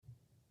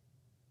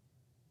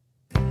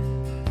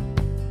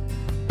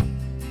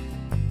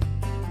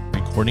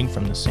Recording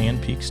from the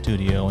Sand Peak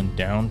Studio in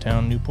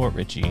downtown Port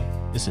Richey,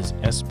 this is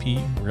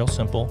SP Real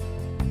Simple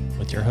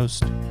with your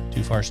host,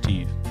 Too Far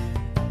Steve.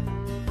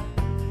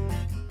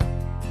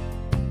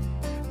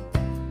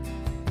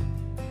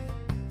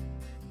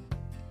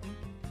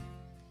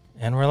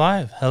 And we're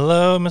live.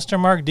 Hello, Mr.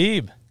 Mark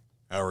Deeb.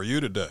 How are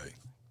you today?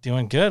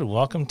 Doing good.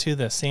 Welcome to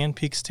the Sand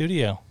Peak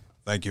Studio.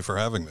 Thank you for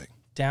having me.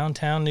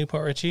 Downtown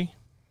Port Richey.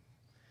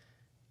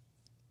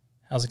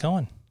 How's it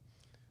going?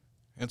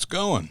 It's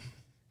going.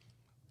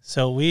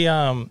 So we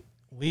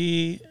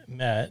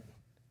met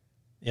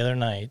the other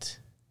night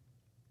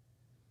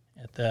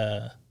at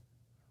the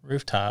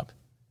rooftop,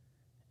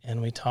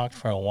 and we talked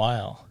for a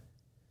while.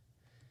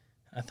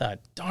 I thought,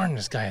 darn,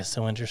 this guy is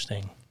so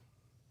interesting.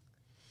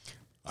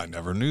 I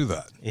never knew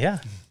that. Yeah.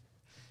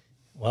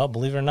 Well,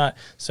 believe it or not.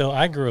 So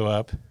I grew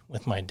up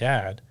with my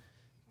dad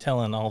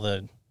telling all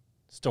the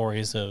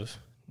stories of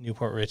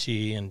Port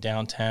Richey and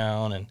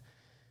downtown and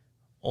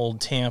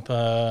old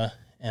Tampa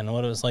and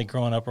what it was like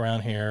growing up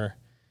around here.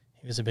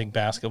 He was a big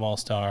basketball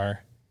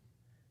star.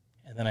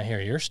 And then I hear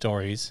your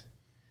stories.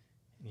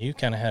 You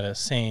kind of had a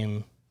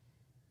same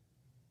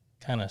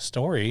kind of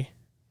story,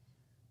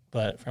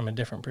 but from a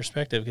different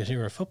perspective because you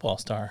were a football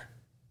star.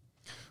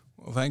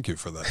 Well, thank you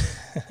for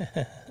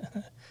that.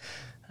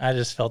 I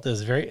just felt this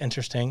very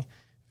interesting,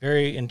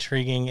 very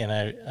intriguing, and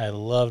I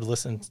loved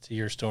listening to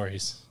your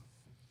stories.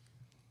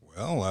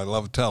 Well, I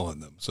love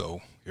telling them,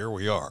 so here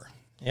we are.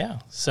 Yeah,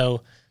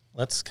 so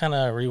let's kind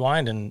of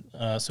rewind, and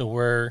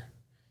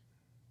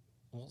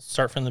we'll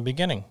start from the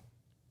beginning.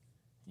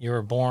 You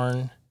were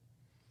born...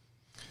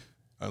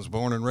 I was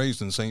born and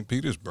raised in St.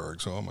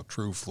 Petersburg, so I'm a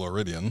true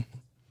Floridian.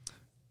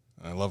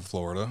 I love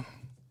Florida.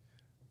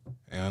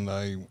 And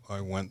I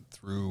went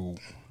through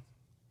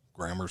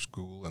grammar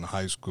school and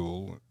high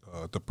school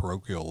at the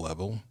parochial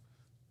level,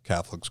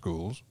 Catholic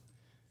schools,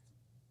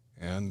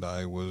 and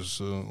I was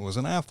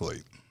an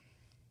athlete.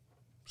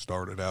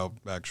 Started out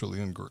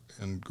actually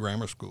in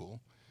grammar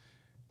school,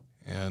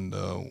 and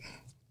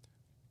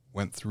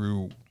went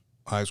through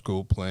high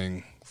school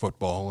playing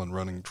football and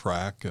running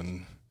track,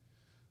 and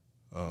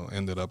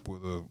ended up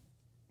with a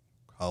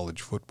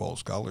college football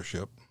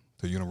scholarship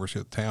to the University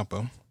of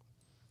Tampa,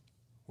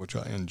 which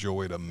I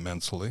enjoyed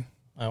immensely.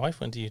 My wife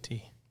went to UT.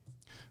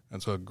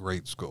 That's a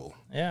great school.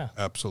 Yeah.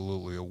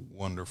 Absolutely a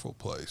wonderful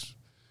place.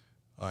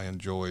 I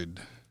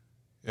enjoyed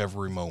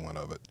every moment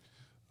of it,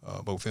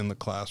 both in the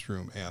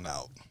classroom and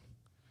out.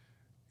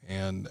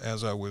 And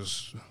as I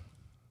was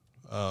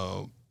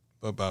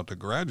about to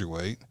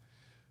graduate,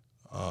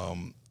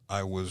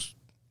 I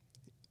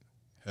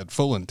had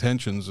full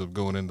intentions of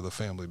going into the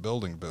family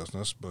building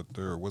business, but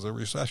there was a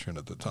recession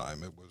at the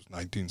time. It was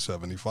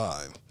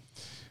 1975.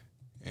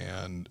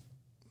 And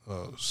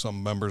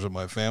some members of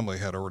my family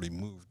had already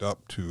moved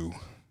up to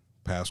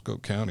Pasco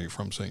County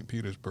from St.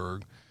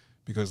 Petersburg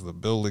because the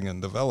building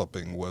and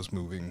developing was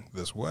moving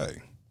this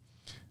way.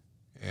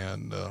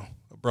 And a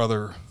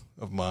brother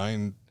of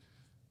mine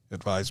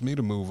advised me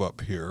to move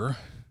up here,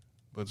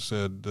 but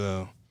said,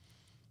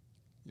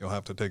 you'll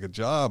have to take a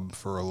job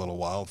for a little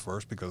while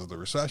first because of the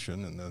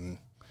recession, and then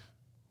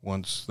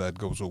once that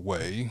goes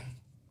away,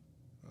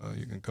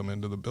 you can come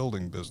into the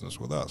building business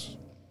with us.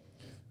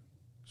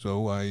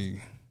 So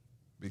I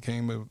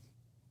became a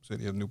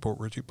City of Port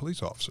Richey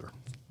police officer.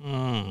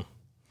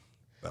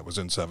 That was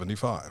in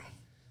 75.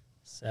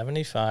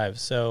 75.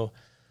 So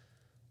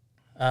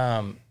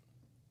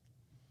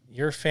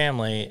your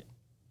family,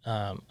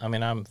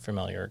 I'm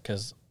familiar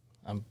because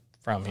I'm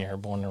from here,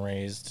 born and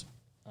raised.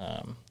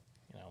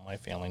 My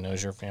family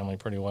knows your family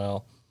pretty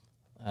well.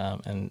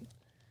 And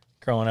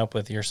growing up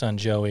with your son,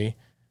 Joey,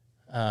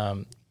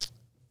 I'm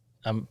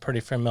pretty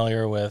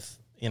familiar with,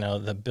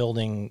 the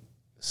building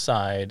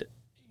side.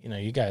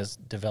 You guys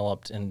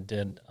developed and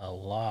did a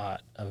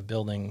lot of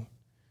building.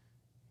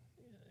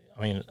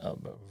 A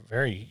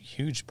very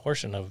huge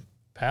portion of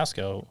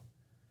Pasco,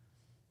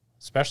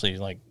 especially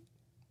like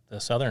the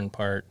southern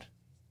part.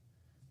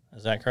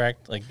 Is that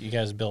correct? Like you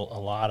guys built a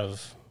lot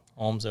of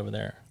homes over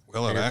there.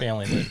 Well, your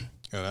family did.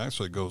 It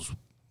actually goes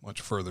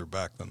much further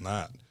back than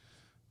that.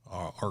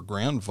 Our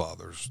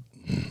grandfathers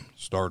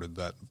started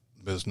that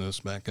business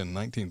back in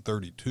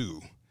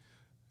 1932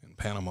 in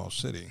Panama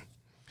City.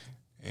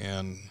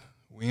 And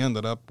we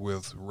ended up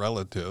with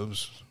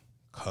relatives,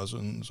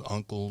 cousins,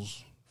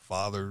 uncles,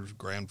 fathers,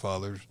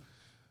 grandfathers,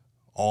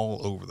 all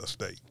over the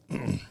state.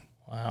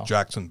 Wow.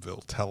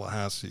 Jacksonville,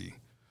 Tallahassee.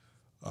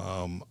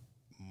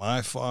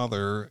 My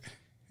father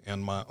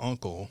and my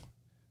uncle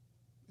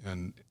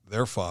and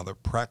their father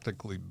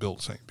practically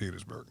built St.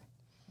 Petersburg.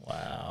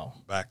 Wow.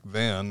 Back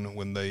then,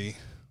 when they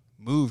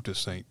moved to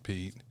St.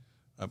 Pete,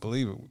 I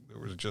believe there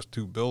was just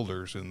two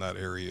builders in that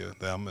area,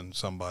 them and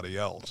somebody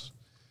else.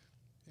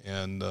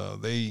 And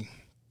they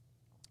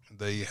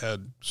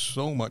had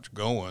so much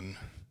going.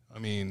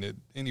 At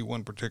any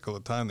one particular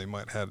time, they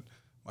might have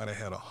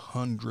had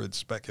 100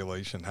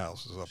 speculation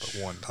houses up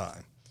at one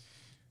time.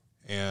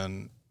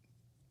 And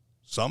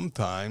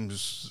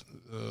sometimes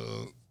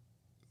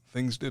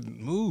things didn't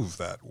move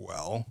that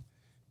well,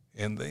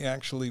 and they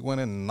actually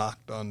went and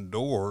knocked on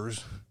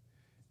doors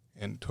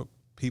and took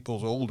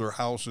people's older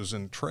houses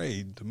in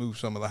trade to move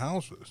some of the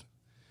houses.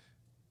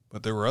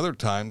 But there were other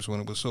times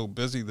when it was so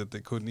busy that they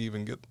couldn't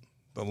even get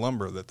the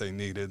lumber that they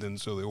needed, and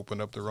so they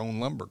opened up their own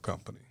lumber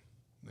company.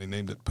 They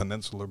named it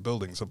Peninsular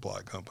Building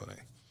Supply Company.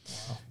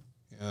 Wow.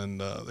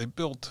 And they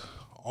built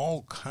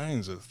all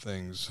kinds of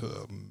things,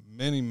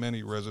 many,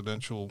 many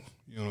residential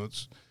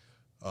units.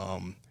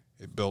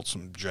 They built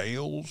some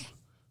jails,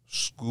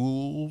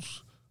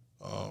 schools,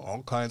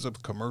 all kinds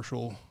of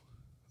commercial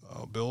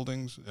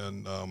buildings,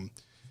 and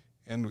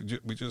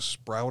we just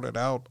sprouted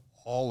out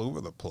all over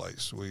the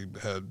place. We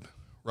had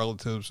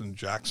relatives in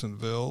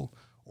Jacksonville,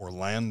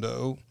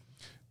 Orlando,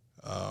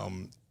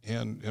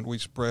 and we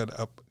spread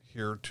up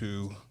here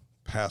to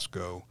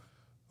Pasco.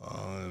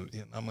 I'm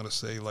going to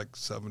say like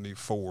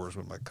 74 is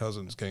when my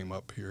cousins came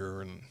up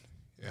here,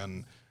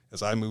 and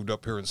as I moved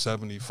up here in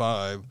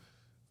 75,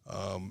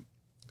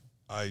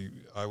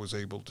 I was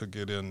able to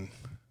get in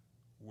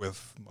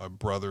with my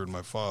brother and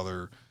my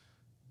father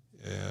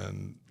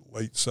in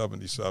late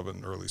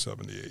 77, early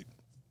 78. Okay.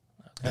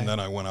 And then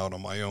I went out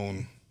on my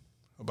own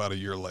about a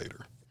year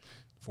later,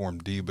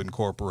 formed Deeb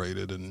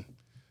Incorporated, and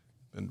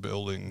been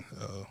building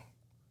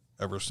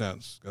ever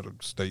since. Got a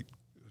state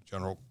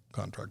general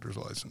contractor's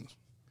license.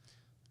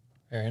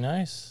 Very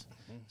nice.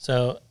 Mm-hmm.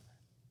 So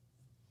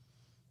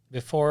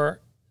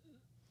before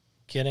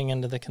getting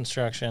into the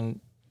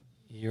construction,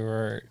 you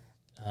were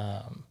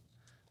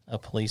a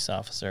police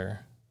officer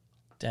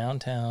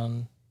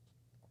downtown,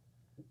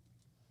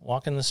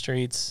 walking the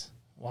streets,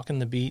 walking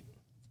the beat.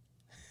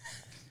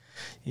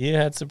 You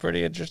had some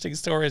pretty interesting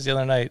stories the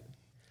other night.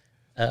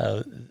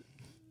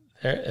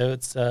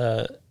 It's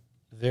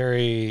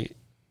very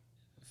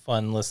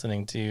fun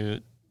listening to you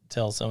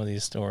tell some of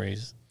these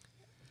stories.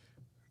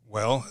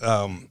 Well,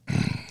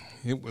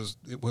 it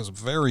was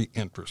very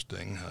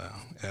interesting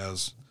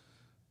as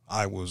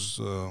I was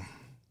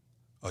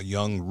a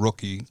young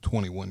rookie,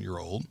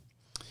 21-year-old,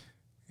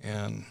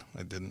 and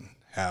I didn't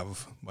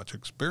have much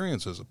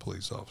experience as a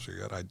police officer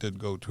yet. I did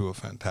go to a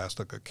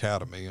fantastic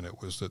academy, and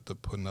it was at the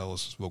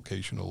Pinellas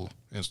Vocational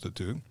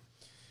Institute.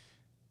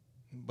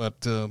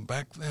 But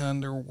back then,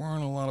 there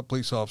weren't a lot of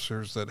police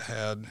officers that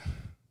had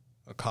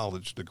a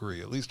college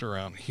degree, at least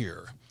around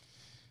here.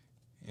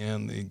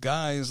 And the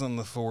guys on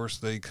the force,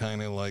 they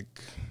kind of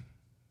like,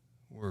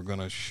 we're going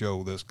to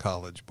show this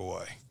college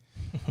boy.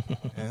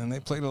 And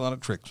they played a lot of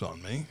tricks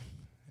on me.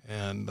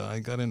 And I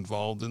got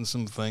involved in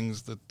some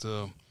things that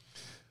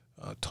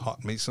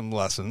taught me some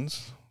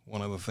lessons.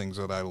 One of the things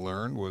that I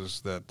learned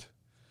was that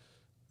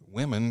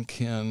women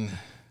can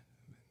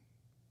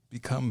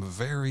become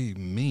very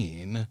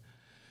mean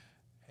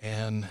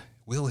and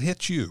will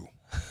hit you.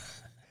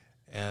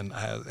 And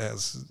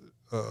as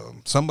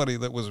somebody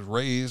that was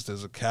raised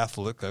as a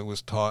Catholic, I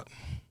was taught,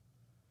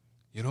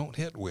 you don't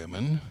hit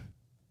women,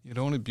 you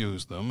don't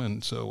abuse them.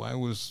 And so I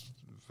was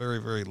very,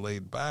 very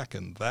laid back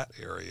in that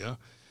area,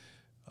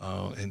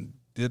 and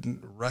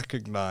didn't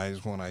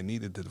recognize when I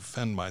needed to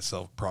defend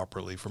myself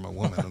properly from a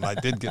woman. And I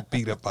did get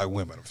beat up by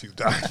women a few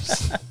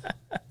times,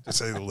 to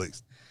say the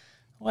least.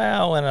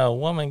 Well, when a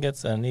woman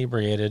gets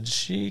inebriated,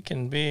 she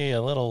can be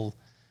a little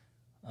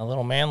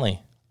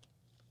manly.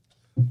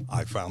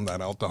 I found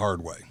that out the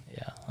hard way.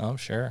 Yeah, I'm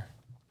sure.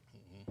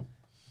 Mm-hmm.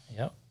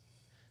 Yep.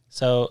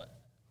 So,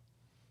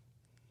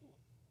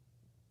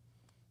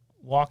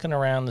 walking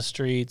around the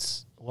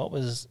streets,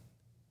 what's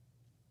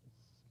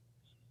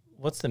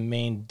the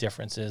main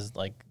differences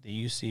like that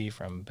you see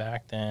from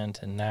back then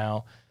to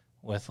now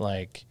with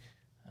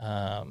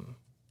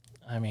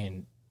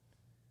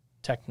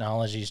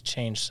technology's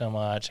changed so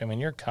much. I mean,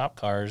 your cop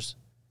cars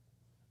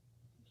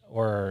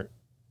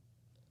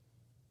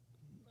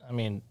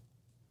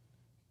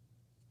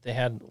they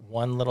had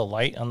one little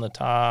light on the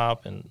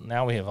top, and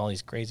now we have all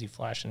these crazy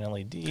flashing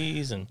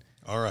LEDs. And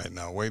all right,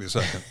 now wait a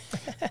second.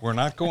 We're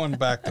not going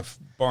back to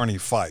Barney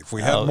Fife.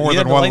 We had more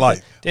than one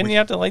light. Didn't you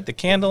have to light the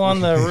candle on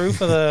the roof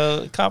of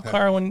the cop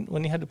car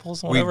when you had to pull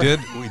someone over?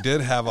 We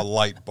did have a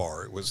light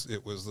bar. It was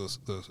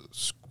the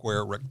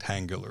square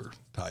rectangular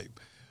type,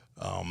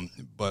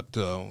 but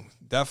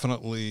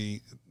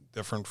definitely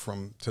different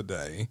from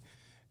today,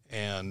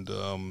 and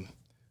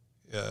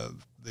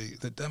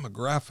the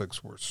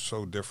demographics were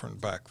so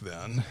different back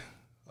then.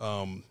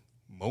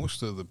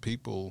 Most of the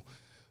people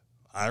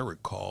I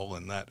recall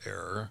in that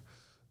era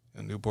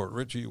in Newport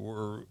Richey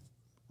were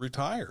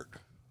retired.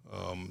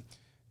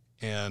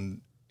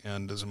 And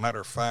as a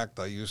matter of fact,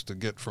 I used to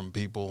get from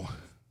people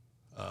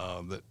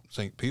that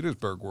St.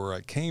 Petersburg, where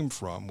I came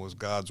from, was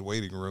God's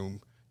waiting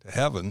room to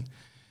heaven.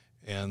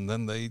 And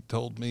then they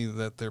told me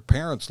that their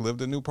parents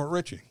lived in Newport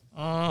Richey.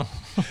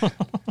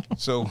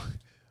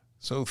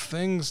 So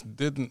things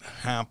didn't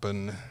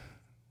happen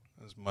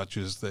as much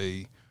as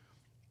they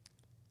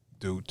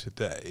do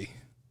today.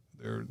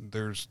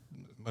 There's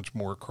much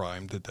more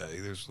crime today.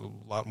 There's a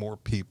lot more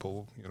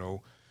people,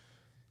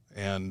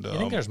 and you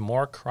think there's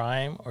more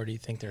crime, or do you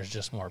think there's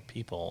just more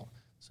people,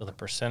 so the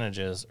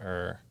percentages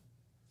are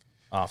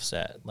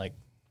offset? Like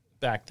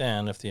back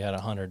then, if you had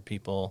 100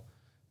 people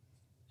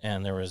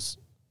and there was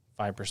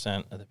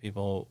 5% of the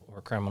people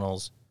were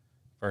criminals,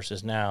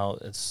 versus now,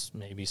 it's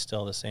maybe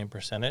still the same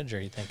percentage,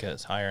 or you think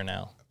it's higher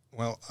now?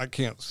 Well, I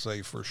can't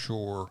say for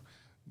sure,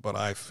 but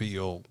I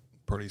feel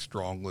pretty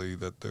strongly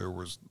that there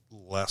was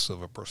less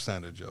of a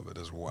percentage of it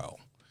as well.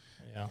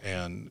 Yeah.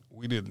 And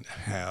we didn't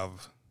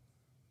have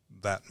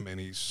that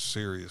many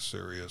serious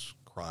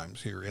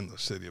crimes here in the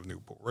city of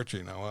Newport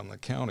Richey. Now, in the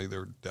county,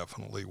 there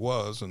definitely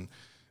was, and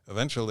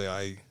eventually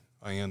I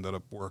ended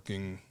up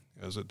working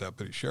as a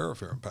deputy sheriff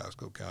here in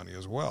Pasco County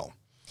as well.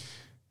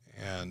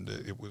 And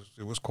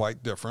it was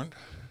quite different,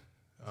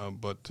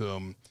 but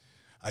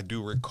I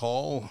do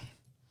recall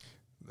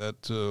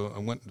that I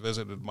went and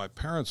visited my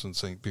parents in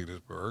St.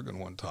 Petersburg and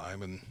one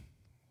time, and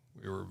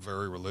we were a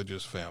very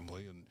religious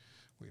family, and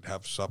we'd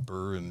have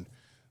supper and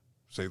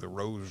say the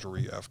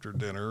rosary after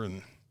dinner,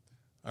 and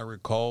I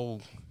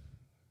recall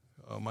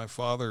my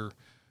father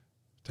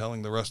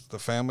telling the rest of the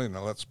family,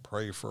 now let's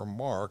pray for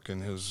Mark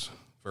and his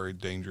very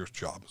dangerous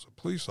job as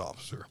a police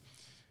officer.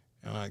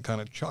 And I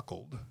kind of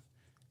chuckled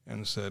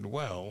and said,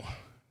 well,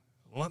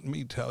 let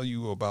me tell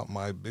you about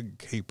my big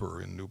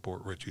caper in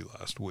Newport Richey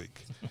last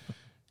week.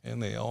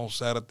 And they all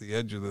sat at the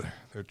edge of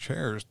their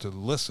chairs to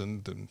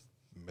listen, and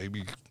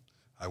maybe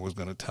I was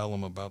going to tell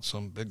them about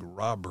some big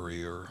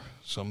robbery or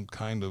some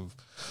kind of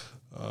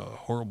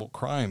horrible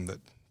crime that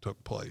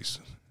took place.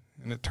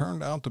 And it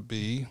turned out to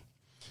be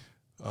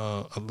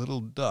a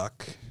little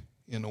duck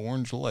in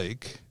Orange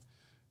Lake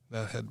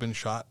that had been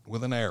shot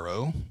with an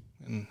arrow,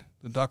 and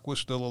the duck was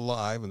still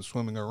alive and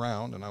swimming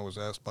around, and I was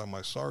asked by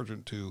my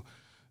sergeant to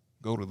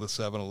go to the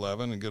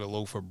 7-Eleven and get a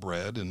loaf of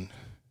bread and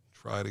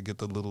try to get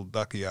the little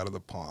ducky out of the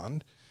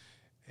pond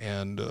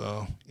and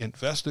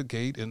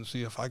investigate and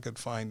see if I could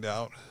find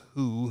out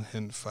who,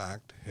 in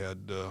fact,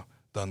 had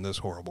done this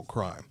horrible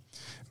crime.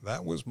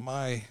 That was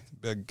my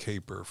big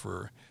caper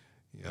for,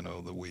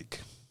 the week.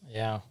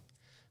 Yeah.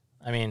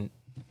 I mean,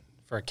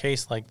 for a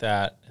case like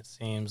that, it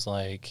seems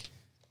like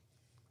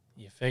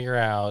you figure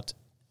out,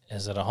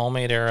 is it a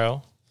homemade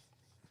arrow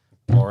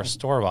or a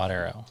store-bought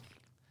arrow?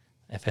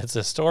 If it's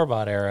a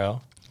store-bought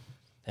arrow,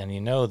 then you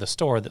know the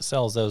store that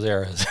sells those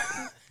arrows.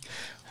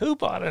 Who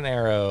bought an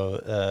arrow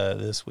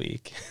this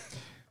week?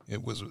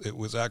 It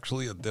was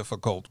actually a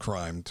difficult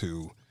crime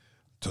to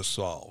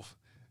solve,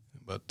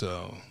 but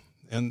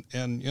and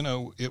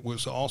it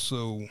was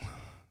also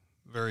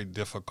very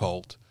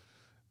difficult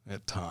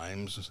at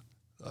times.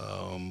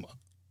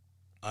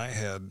 I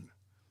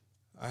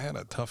had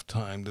a tough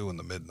time doing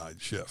the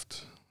midnight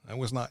shift. I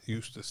was not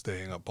used to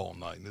staying up all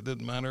night, and it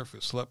didn't matter if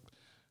you slept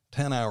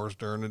 10 hours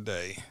during the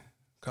day.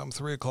 Come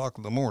 3 o'clock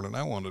in the morning,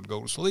 I wanted to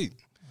go to sleep.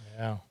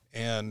 Yeah.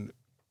 And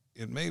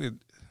it made it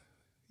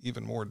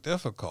even more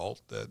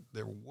difficult that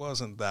there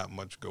wasn't that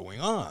much going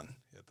on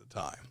at the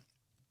time.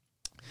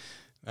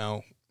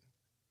 Now,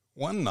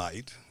 one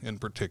night in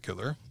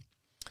particular,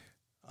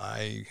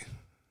 I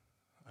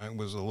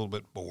was a little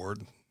bit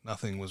bored.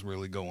 Nothing was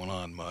really going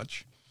on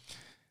much.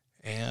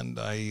 And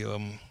I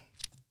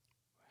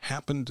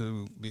happened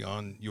to be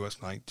on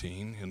US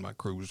 19 in my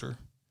cruiser,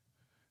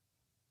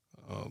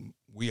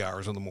 wee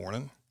hours in the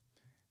morning,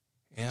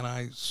 and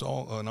I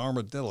saw an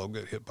armadillo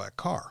get hit by a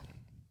car.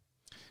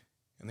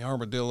 And the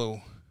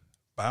armadillo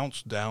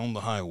bounced down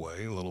the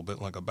highway a little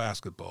bit like a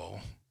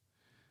basketball.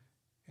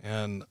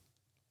 And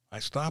I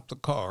stopped the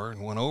car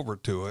and went over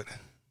to it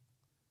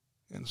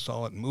and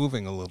saw it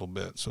moving a little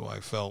bit. So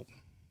I felt,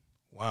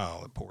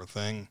 wow, the poor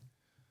thing,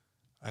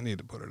 I need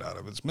to put it out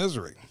of its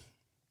misery.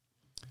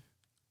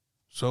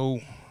 So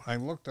I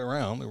looked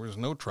around. There was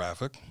no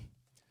traffic.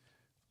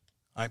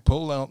 I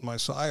pulled out my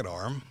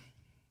sidearm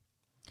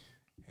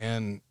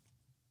and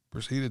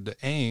proceeded to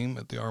aim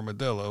at the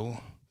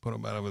armadillo, put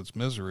him out of its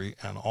misery,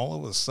 and all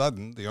of a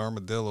sudden the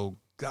armadillo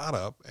got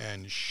up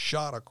and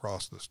shot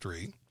across the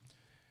street.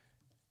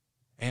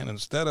 And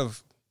instead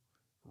of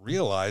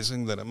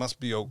realizing that it must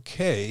be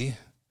okay,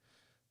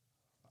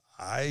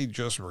 I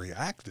just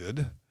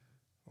reacted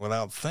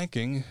without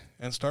thinking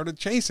and started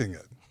chasing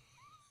it.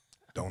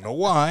 Don't know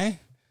why,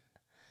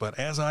 but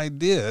as I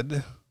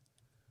did,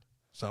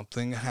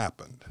 something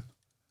happened.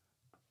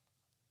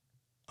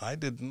 I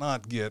did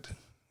not get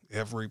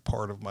every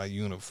part of my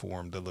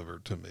uniform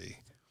delivered to me.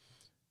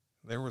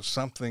 There was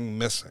something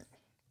missing.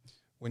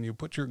 When you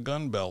put your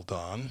gun belt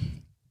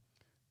on,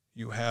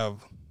 you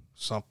have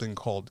something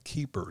called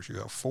keepers. You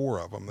have 4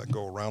 of them that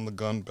go around the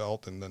gun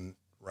belt and then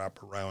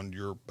wrap around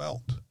your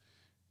belt.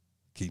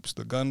 Keeps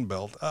the gun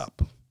belt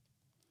up.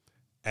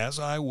 As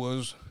I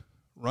was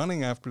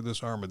running after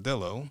this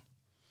armadillo,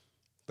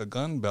 the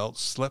gun belt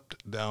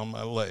slipped down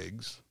my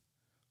legs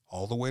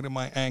all the way to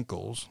my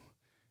ankles,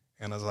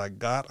 and as I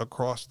got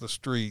across the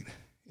street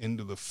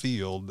into the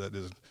field that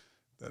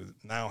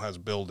now has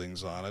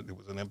buildings on it, it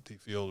was an empty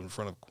field in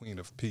front of Queen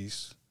of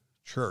Peace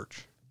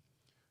Church,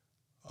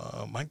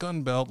 my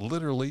gun belt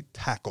literally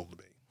tackled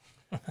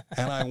me,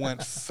 and I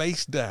went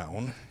face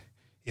down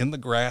in the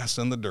grass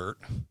and the dirt.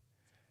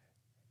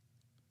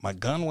 My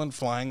gun went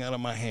flying out of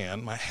my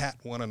hand. My hat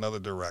went another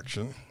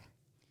direction.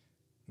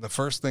 The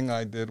first thing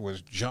I did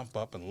was jump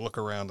up and look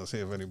around to see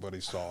if anybody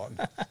saw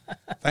it.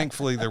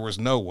 Thankfully, there was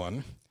no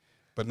one.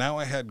 But now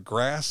I had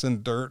grass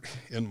and dirt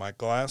in my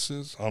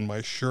glasses, on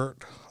my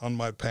shirt, on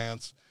my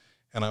pants,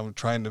 and I'm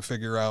trying to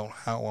figure out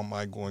how am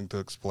I going to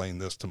explain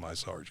this to my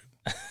sergeant.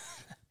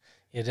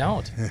 You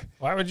don't.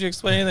 Why would you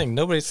explain anything?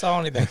 Nobody saw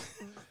anything.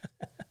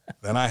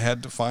 Then I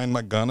had to find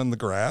my gun in the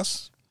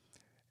grass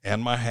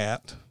and my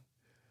hat,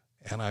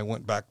 and I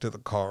went back to the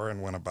car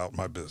and went about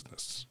my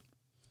business.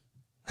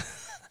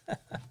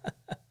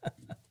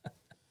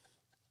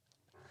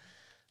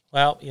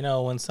 Well,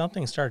 when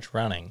something starts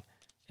running,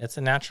 it's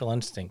a natural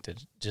instinct to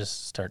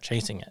just start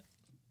chasing it.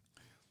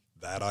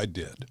 That I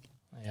did.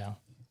 Yeah.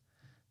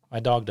 My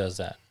dog does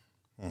that.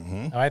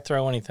 Mm-hmm. If I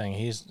throw anything,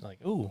 he's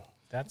like, ooh,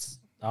 that's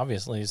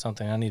obviously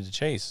something I need to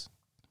chase.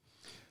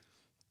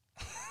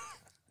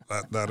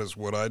 That is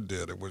what I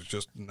did. It was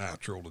just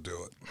natural to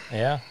do it.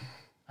 Yeah.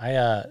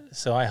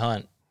 So I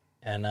hunt,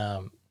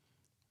 and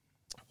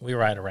we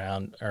ride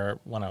around, or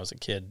when I was a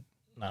kid,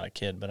 not a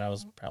kid, but I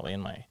was probably in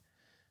my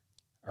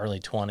early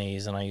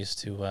 20s, and I used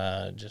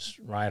to just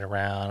ride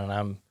around,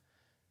 and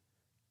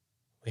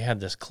we had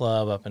this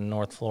club up in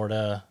North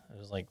Florida. It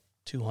was like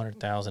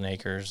 200,000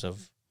 acres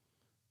of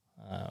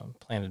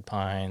planted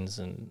pines,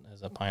 and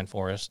as a pine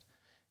forest,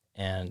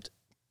 and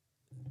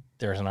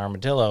there's an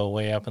armadillo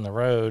way up in the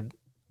road,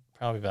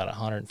 probably about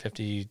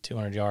 150,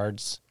 200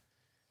 yards.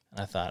 And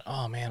I thought,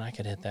 oh, man, I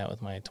could hit that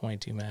with my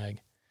 22 mag.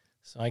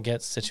 So I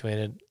get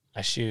situated,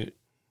 I shoot,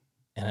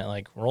 and it,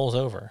 like, rolls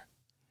over.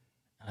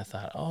 And I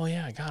thought, oh,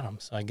 yeah, I got him.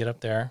 So I get up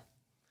there,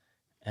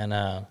 and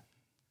I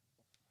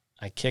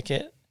kick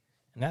it,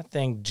 and that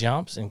thing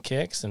jumps and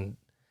kicks and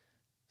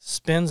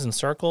spins in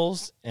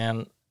circles.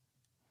 And,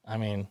 I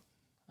mean,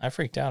 I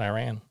freaked out. I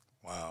ran.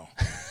 Wow.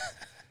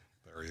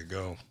 There you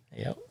go.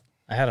 Yep.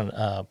 I had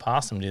a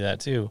possum do that,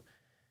 too.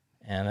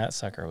 And that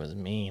sucker was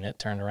mean. It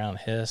turned around,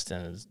 hissed,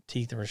 and his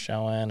teeth were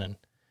showing. And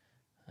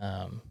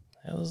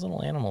those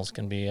little animals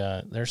can be,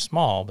 they're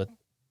small, but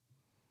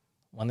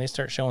when they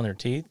start showing their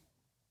teeth,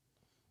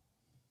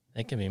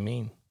 they can be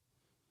mean.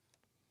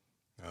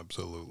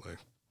 Absolutely.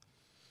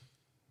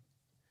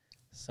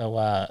 So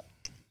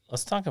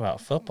let's talk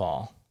about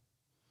football,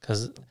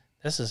 because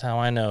this is how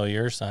I know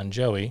your son,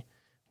 Joey.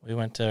 We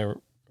went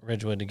to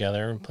Ridgewood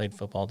together and played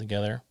football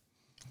together.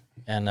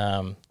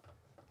 And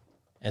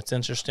it's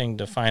interesting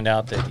to find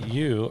out that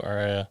you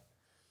are,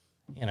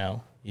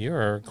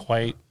 you're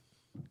quite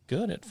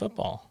good at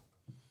football.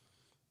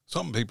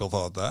 Some people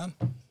thought that.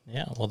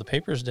 Yeah, well, the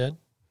papers did.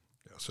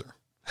 Yes, sir.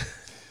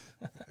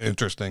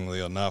 Interestingly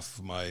enough,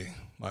 my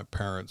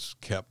parents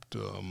kept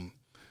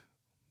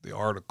the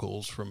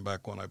articles from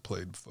back when I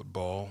played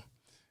football,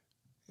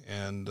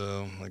 and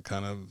I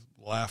kind of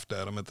laughed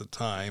at them at the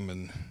time,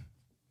 and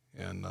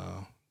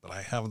but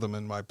I have them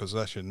in my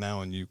possession now,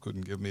 and you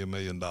couldn't give me $1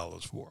 million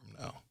for them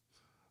now.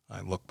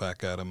 I look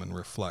back at them and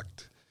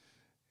reflect,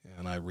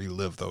 and I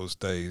relive those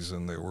days,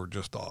 and they were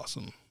just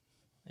awesome.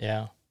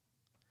 Yeah.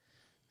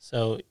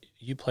 So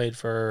you played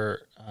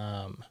for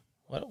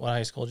what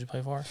high school did you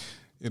play for?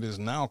 It is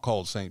now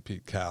called St.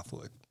 Pete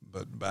Catholic,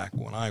 but back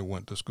when I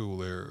went to school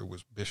there, it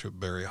was Bishop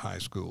Berry High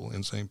School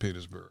in St.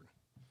 Petersburg.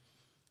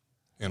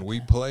 And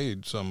we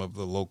played some of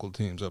the local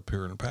teams up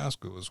here in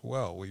Pasco as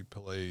well. We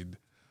played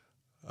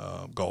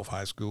Gulf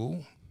High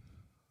School.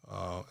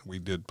 We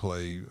did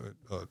play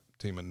a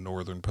team in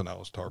northern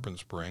Pinellas, Tarpon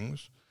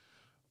Springs.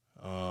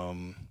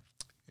 And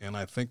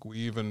I think we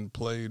even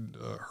played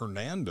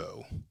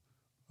Hernando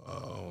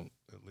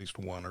at least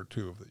one or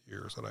two of the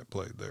years that I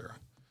played there.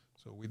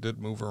 So we did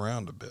move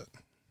around a bit.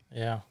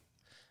 Yeah.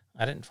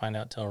 I didn't find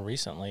out till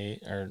recently,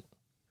 or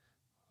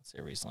let's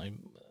say recently,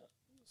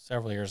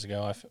 several years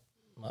ago,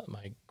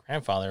 my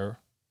grandfather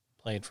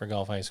played for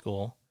Gulf High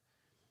School,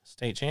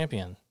 state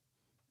champion.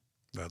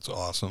 That's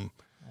awesome.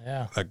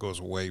 Yeah. That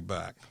goes way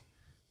back.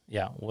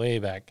 Yeah, way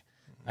back.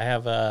 I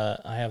have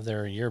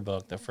their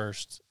yearbook, the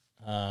first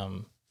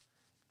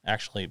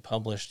actually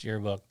published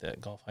yearbook that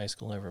Gulf High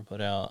School ever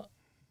put out.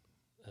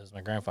 It was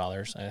my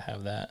grandfather's. I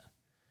have that,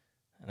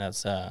 and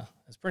that's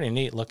it's pretty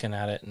neat looking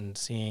at it and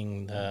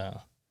seeing the,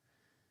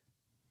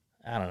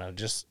 I don't know,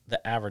 just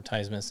the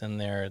advertisements in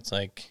there. It's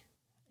like,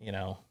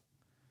 well,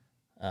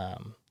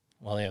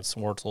 they have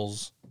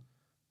Swartzel's,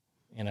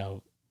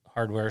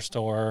 hardware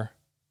store.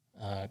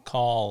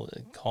 Call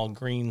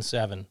Green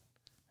 7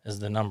 is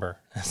the number.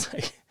 It's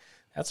like,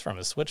 that's from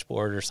a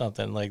switchboard or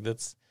something. Like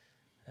that's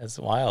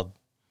wild.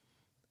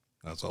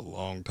 That's a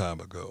long time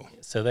ago.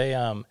 So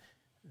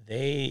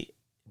they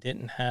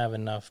didn't have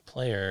enough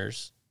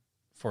players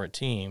for a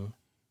team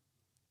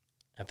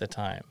at the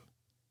time,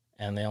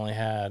 and they only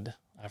had,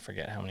 I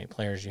forget how many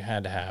players you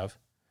had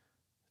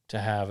to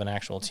have an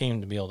actual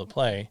team to be able to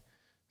play.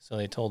 So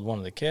they told one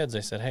of the kids,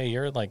 they said, hey,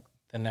 you're like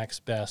the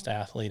next best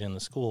athlete in the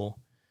school.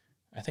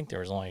 I think there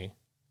was only,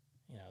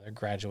 their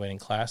graduating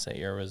class that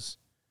year was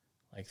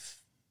like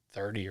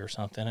 30 or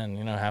something,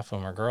 and, half of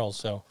them are girls.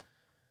 So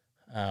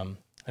there's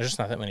just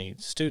not that many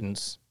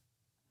students.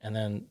 And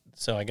then,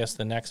 so I guess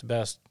the next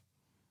best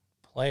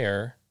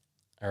player,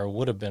 or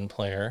would have been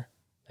player,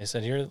 they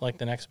said, you're like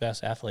the next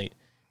best athlete.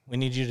 We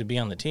need you to be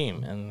on the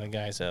team. And the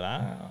guy said,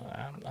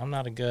 I'm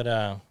not a good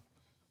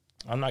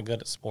I'm not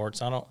good at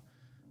sports. I'm not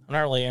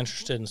really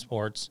interested in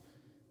sports.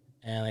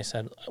 And they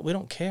said, we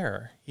don't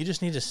care. You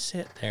just need to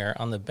sit there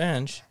on the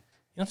bench.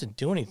 You don't have to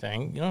do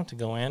anything. You don't have to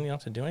go in. You don't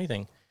have to do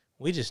anything.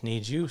 We just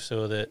need you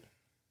so that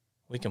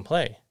we can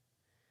play.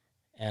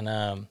 And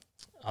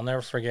I'll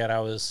never forget, I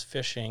was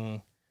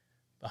fishing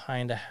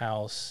behind a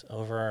house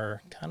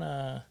over kind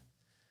of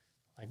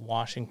like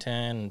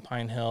Washington and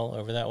Pine Hill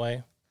over that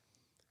way.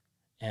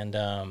 And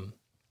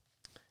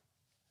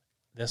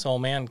this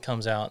old man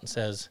comes out and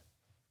says,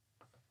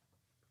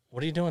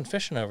 what are you doing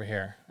fishing over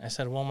here? I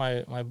said, well,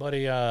 my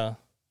buddy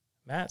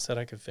Matt said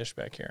I could fish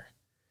back here.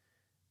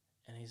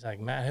 And he's like,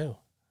 Matt who?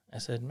 I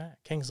said, Matt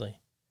Kingsley.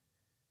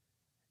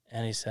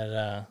 And he said,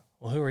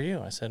 well, who are you?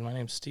 I said, my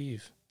name's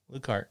Steve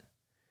Lucart.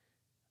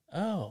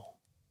 Oh,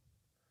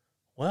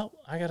 well,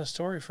 I got a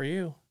story for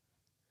you.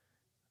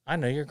 I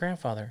know your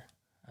grandfather.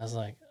 I was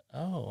like,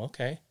 oh,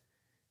 okay.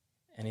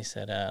 And he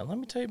said, let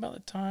me tell you about the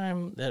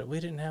time that we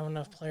didn't have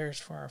enough players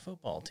for our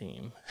football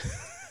team.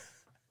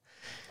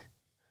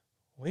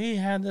 We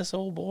had this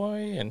old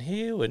boy, and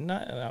he would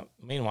not.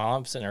 Meanwhile,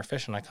 I'm sitting there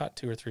fishing. I caught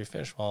 2 or 3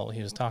 fish while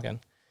he was talking.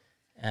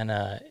 And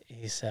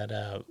he said,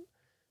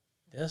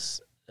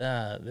 this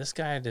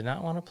guy did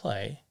not want to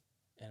play,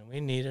 and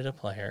we needed a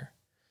player.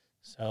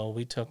 So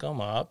we took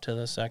him up to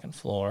the 2nd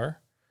floor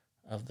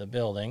of the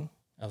building,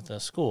 of the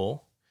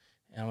school,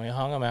 and we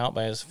hung him out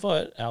by his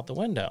foot out the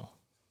window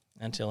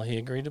until he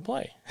agreed to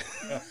play.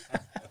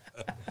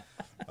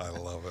 I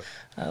love it.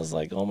 I was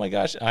like, oh, my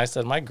gosh. And I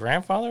said, my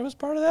grandfather was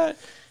part of that?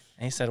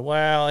 And he said,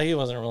 well, he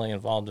wasn't really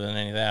involved in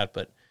any of that,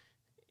 but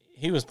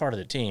he was part of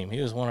the team. He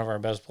was one of our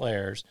best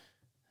players.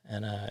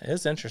 And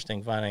it's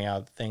interesting finding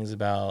out things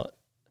about.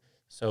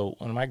 So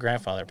when my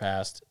grandfather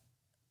passed,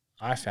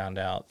 I found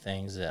out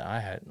things that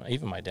I had,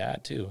 even my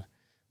dad too,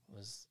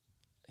 was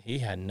he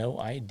had no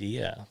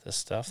idea the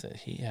stuff that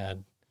he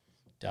had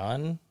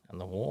done and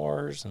the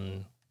wars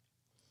and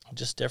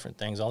just different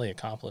things, all the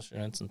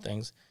accomplishments and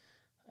things.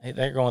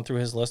 They're going through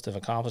his list of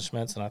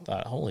accomplishments, and I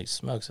thought, holy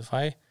smokes, if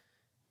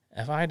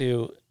I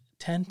do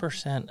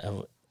 10%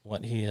 of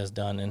what he has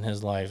done in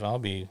his life, I'll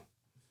be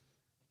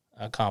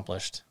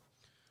accomplished.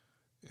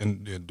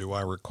 And do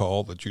I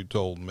recall that you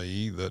told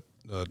me that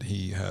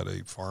he had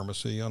a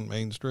pharmacy on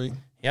Main Street?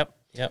 Yep.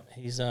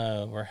 He's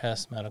where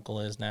Hess Medical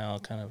is now,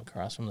 kind of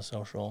across from the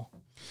social.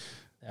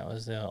 That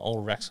was the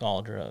old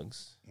Rexall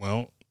Drugs.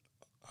 Well,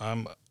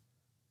 I'm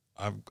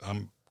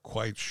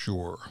quite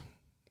sure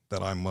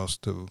that I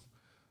must have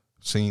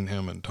seen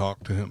him and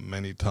talked to him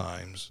many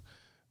times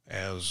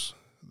as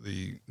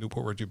the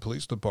Newport Richey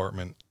Police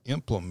Department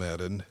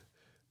implemented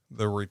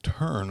the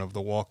return of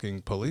the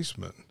walking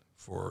policeman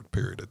for a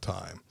period of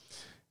time.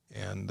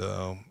 And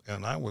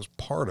I was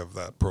part of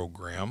that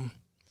program,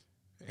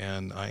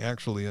 and I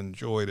actually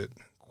enjoyed it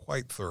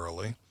quite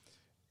thoroughly.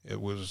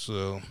 It was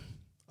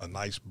a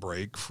nice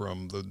break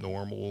from the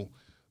normal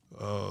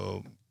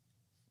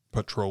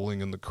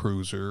patrolling in the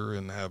cruiser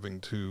and having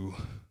to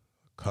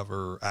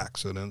cover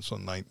accidents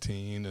on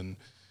 19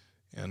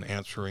 and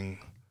answering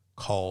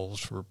calls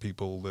for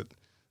people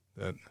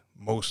that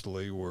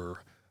mostly were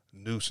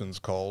nuisance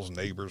calls,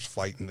 neighbors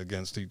fighting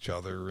against each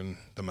other and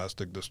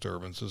domestic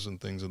disturbances and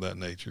things of that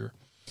nature.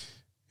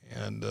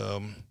 And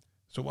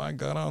so I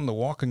got on the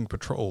walking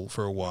patrol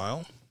for a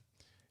while,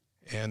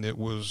 and it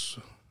was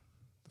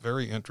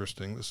very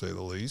interesting, to say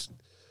the least.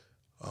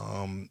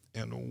 And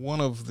one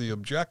of the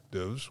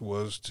objectives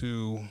was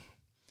to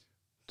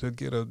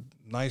get a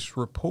nice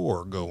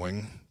rapport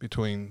going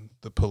between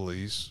the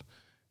police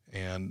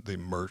and the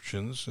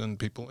merchants and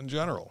people in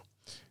general.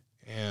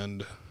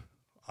 And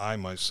I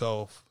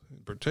myself,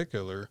 in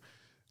particular,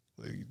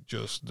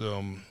 just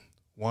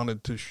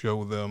wanted to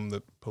show them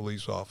that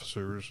police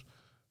officers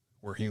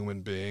were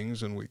human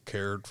beings and we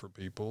cared for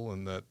people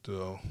and that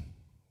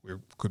we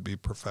could be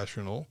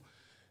professional.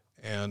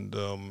 And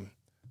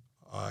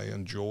I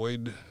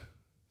enjoyed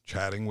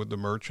chatting with the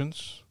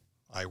merchants.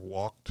 I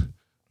walked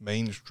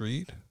Main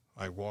Street.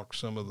 I walked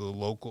some of the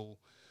local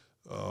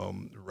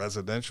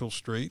residential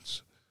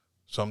streets.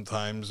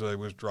 Sometimes I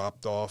was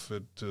dropped off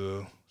at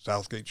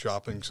Southgate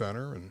Shopping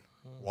Center and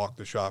walked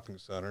the shopping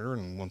center,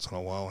 and once in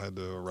a while had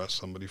to arrest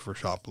somebody for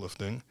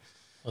shoplifting.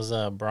 Was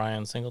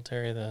Brian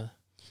Singletary the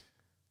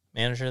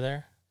manager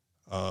there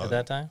at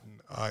that time?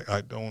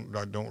 I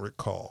don't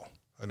recall.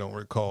 I don't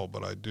recall,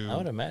 but I do. I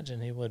would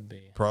imagine he would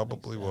be.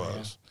 Probably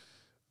was.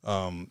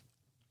 Yeah.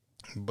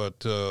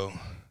 But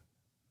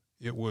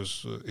it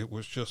was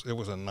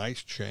a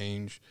nice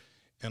change,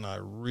 and I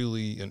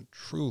really and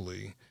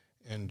truly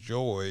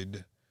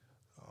enjoyed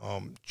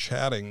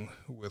chatting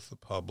with the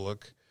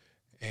public,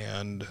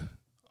 and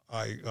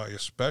I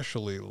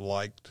especially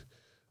liked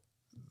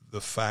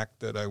the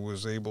fact that I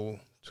was able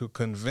to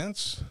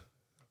convince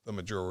the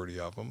majority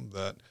of them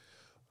that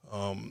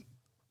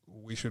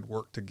we should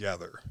work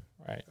together,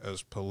 right,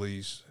 as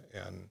police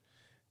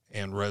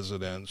and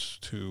residents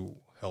to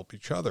help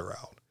each other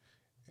out.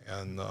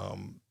 And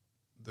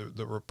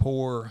the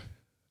rapport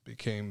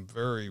became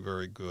very,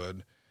 very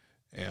good.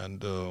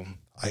 And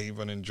I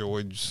even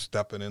enjoyed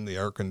stepping in the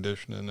air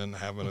conditioning and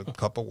having a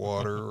cup of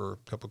water or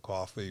a cup of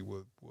coffee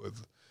with.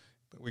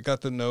 We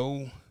got to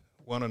know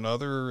one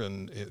another,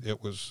 and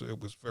it was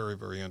very,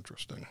 very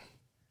interesting.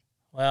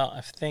 Well,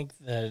 I think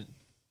that,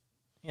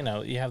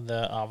 you have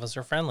the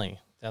officer friendly.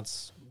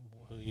 That's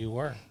who you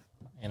were,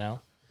 and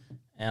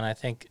I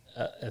think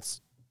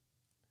it's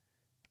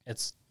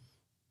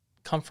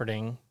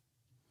comforting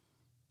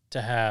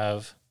to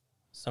have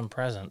some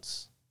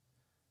presence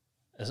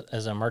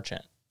as a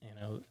merchant,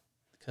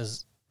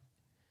 because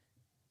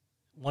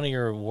one of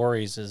your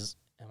worries is,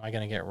 am I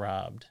going to get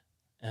robbed?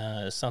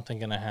 Is something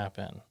going to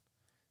happen?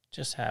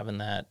 Just having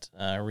that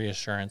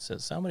reassurance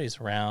that somebody's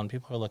around,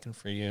 people are looking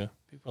for you,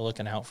 people are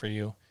looking out for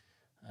you,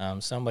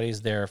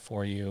 somebody's there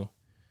for you.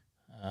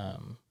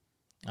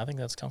 I think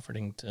that's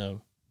comforting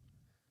to.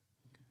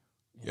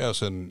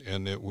 Yes, and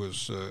it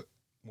was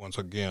once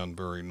again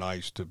very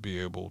nice to be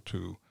able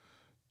to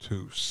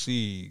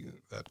see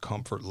that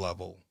comfort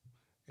level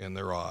in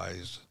their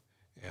eyes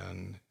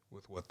and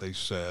with what they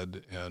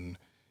said, and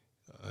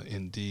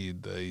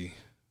indeed they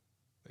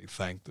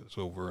thanked us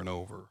over and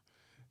over,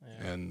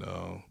 and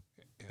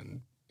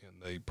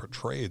they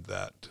portrayed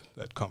that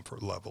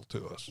comfort level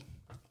to us.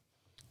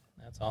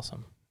 That's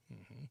awesome.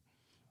 Mm-hmm.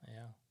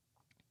 Yeah.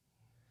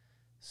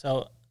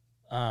 So,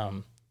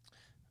 I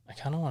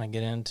kind of want to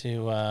get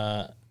into.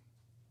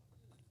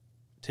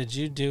 Did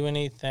you do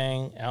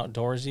anything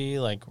outdoorsy?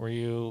 Like, were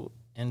you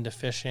into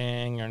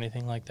fishing or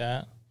anything like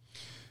that?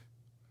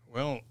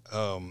 Well,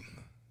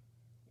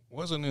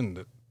 wasn't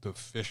into the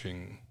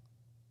fishing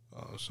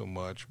so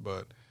much,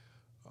 but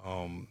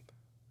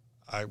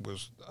I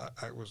was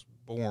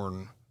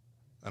born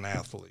an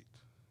athlete,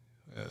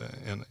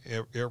 and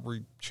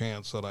every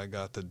chance that I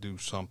got to do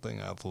something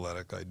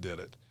athletic, I did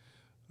it.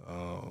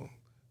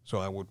 So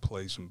I would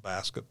play some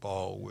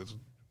basketball with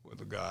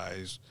the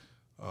guys.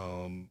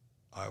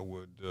 I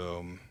would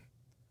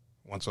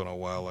once in a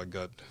while I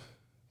got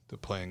to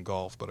playing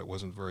golf, but I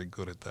wasn't very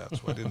good at that,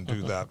 so I didn't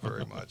do that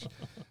very much.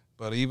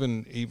 But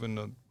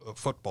even a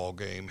football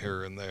game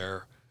here and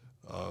there,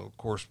 of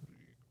course,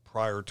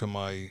 prior to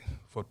my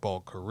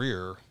football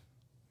career,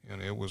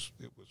 it was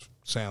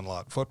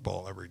sandlot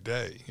football every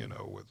day,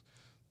 with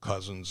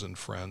cousins and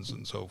friends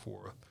and so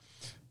forth.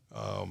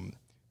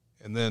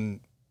 And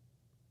then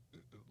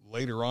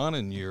later on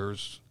in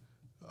years,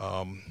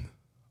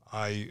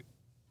 I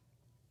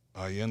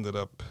ended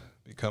up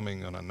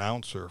becoming an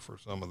announcer for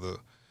some of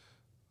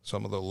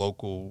the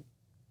local,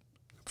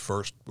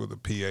 first with the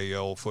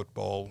PAL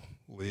football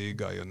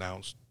league. I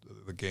announced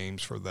the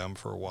games for them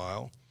for a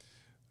while.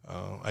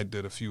 I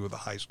did a few of the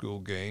high school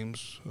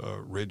games,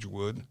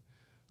 Ridgewood.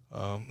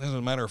 As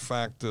a matter of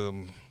fact,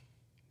 kind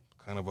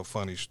of a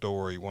funny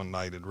story. One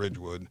night at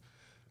Ridgewood,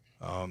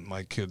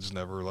 my kids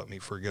never let me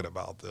forget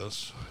about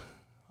this.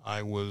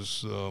 I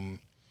was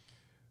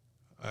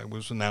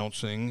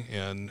announcing,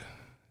 and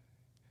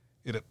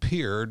it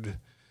appeared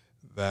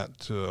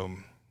that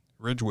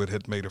Ridgewood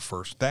had made a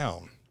first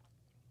down.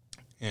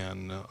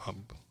 And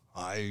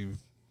I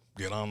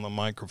get on the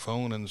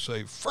microphone and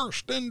say,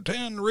 1st and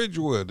 10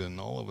 Ridgewood. And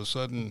all of a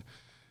sudden,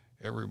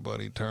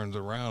 everybody turns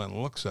around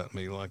and looks at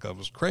me like I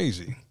was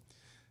crazy.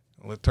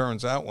 Well, it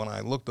turns out when I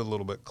looked a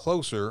little bit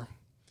closer,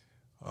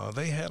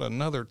 they had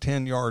another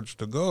 10 yards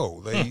to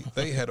go.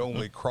 They had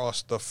only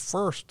crossed the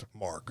first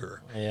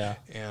marker. Yeah.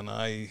 And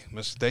I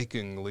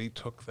mistakenly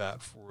took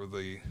that for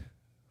the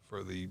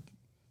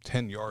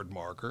 10-yard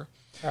marker.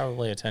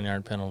 Probably a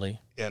 10-yard penalty.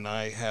 And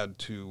I had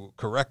to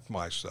correct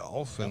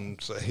myself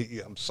and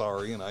say, I'm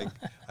sorry. And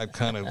I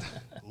kind of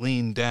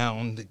leaned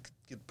down to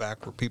get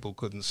back where people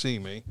couldn't see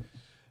me.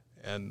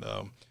 And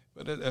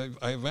but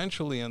I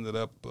eventually ended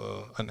up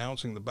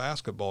announcing the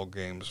basketball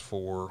games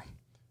for,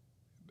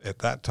 at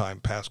that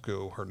time,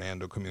 Pasco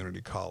Hernando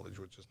Community College,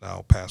 which is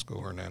now Pasco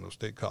Hernando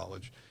State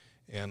College.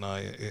 And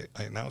I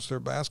announced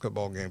their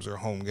basketball games, their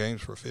home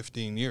games, for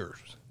 15 years.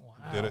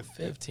 Wow, did it.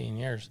 15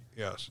 years.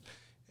 Yes.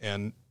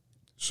 And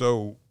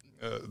so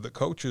the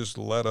coaches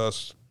let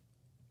us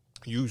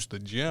use the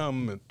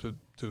gym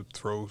to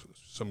throw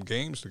some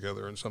games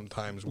together, and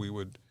sometimes we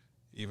would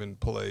even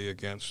play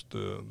against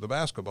the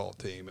basketball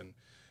team.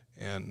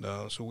 And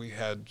so we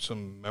had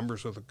some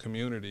members of the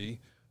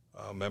community.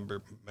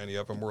 Many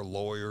of them were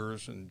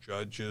lawyers and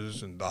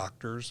judges and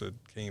doctors that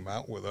came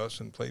out with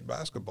us and played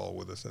basketball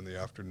with us in the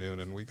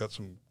afternoon, and we got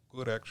some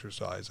good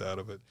exercise out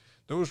of it.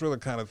 Those were the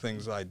kind of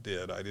things I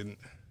did.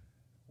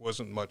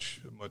 Wasn't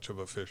much of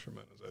a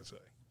fisherman, as I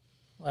say.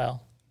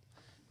 Well,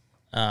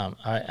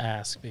 I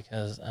ask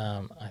because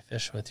I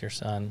fish with your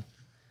son,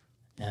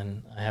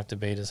 and I have to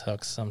bait his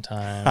hooks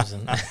sometimes.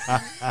 And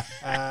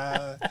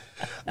I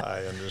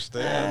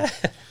understand.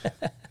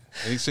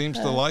 He seems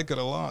to like it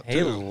a lot, too.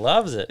 He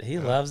loves it. He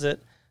loves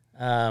it.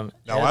 Now,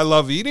 I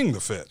love eating the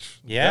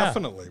fish. Yeah.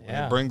 Definitely.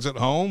 When he brings it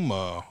home,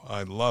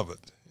 I love it.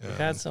 We've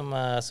had some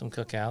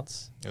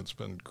cookouts. It's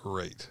been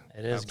great.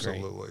 It is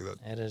Absolutely. great.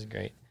 It is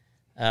great.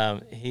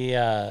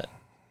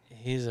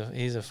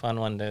 He's a fun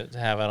one to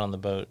have out on the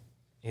boat.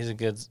 He's a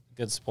good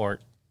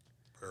sport.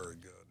 Very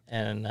good.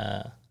 And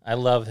I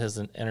love his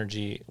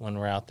energy when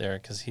we're out there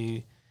because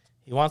he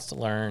wants to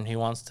learn. He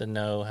wants to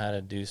know how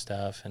to do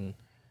stuff, and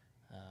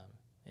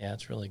yeah,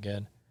 it's really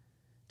good.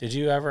 Did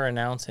you ever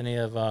announce any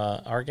of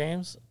our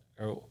games?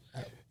 Or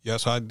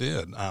Yes, I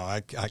did. Now,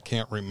 I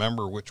can't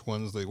remember which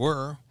ones they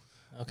were,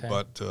 okay,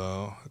 but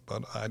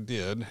I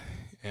did,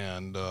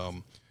 and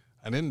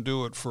I didn't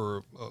do it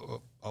for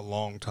a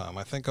long time.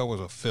 I think I was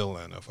a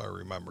fill-in, if I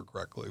remember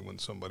correctly, when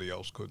somebody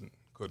else couldn't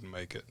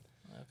make it.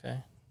 okay,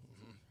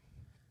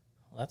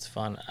 well, that's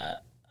fun.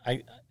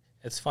 I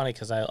it's funny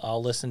because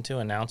I'll listen to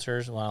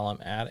announcers while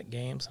I'm at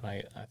games, and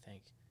I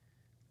think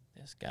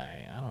this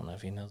guy, I don't know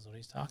if he knows what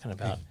he's talking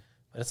about,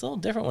 but it's a little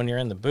different when you're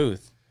in the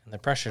booth and the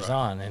pressure's Right.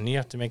 on, and you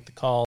have to make the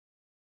call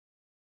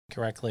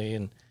correctly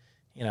and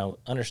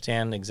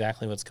understand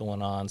exactly what's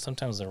going on.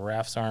 Sometimes the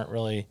refs aren't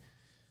really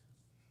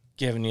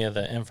giving you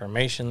the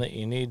information that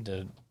you need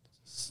to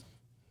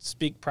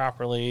speak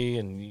properly,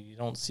 and you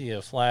don't see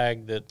a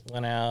flag that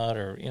went out,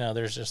 or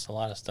there's just a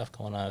lot of stuff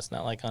going on. It's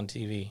not like on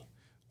TV.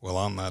 Well,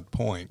 on that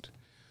point,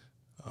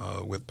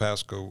 with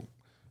Pasco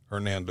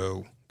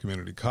Hernando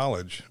Community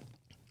College,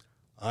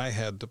 I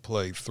had to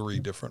play 3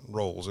 different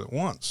roles at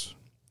once.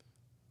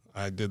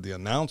 I did the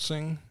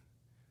announcing,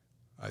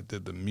 I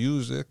did the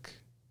music,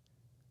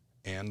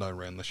 and I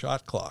ran the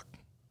shot clock.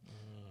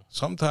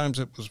 Sometimes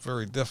it was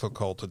very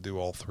difficult to do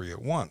all 3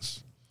 at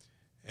once.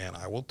 And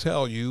I will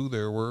tell you,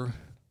 there were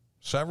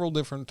several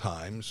different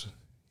times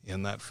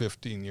in that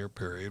 15-year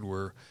period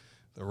where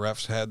the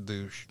refs had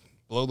to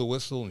blow the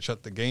whistle and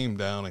shut the game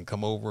down and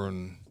come over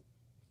and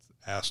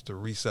ask to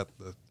reset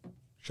the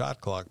shot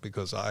clock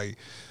because I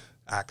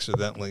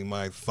accidentally,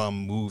 my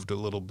thumb moved a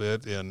little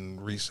bit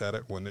and reset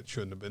it when it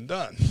shouldn't have been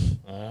done.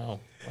 Oh,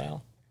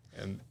 well,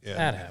 And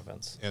that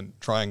happens. And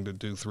trying to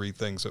do 3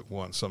 things at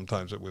once,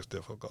 sometimes it was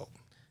difficult.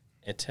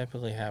 It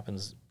typically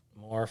happens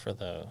more for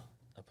the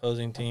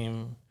opposing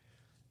team.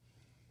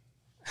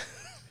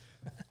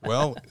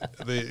 Well,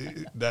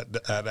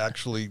 that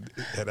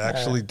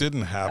actually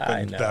didn't happen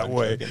I know, that I'm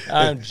way.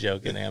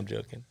 joking. I'm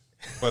joking.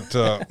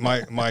 But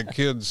my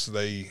kids,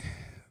 they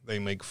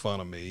make fun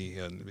of me,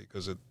 and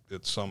because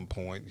at some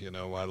point,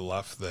 I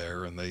left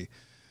there, and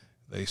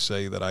they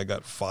say that I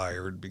got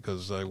fired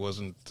because I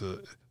wasn't.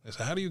 They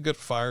say, how do you get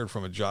fired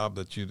from a job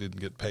that you didn't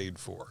get paid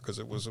for? Because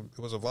it was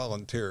a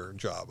volunteer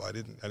job. I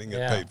didn't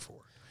get paid for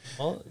it.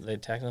 Well, they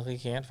technically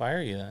can't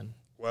fire you then.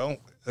 Well,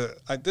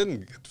 I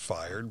didn't get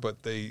fired,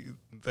 but they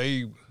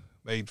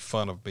made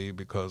fun of me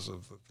because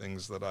of the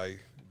things that I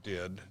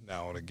did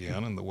now and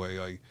again, and the way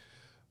I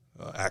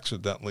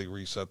accidentally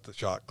reset the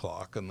shot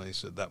clock, and they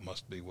said that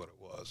must be what it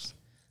was.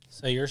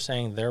 So you're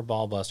saying they're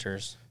ball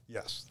busters?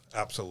 Yes,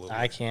 absolutely.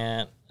 I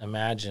can't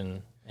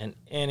imagine in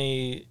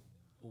any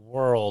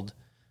world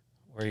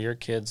where your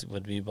kids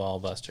would be ball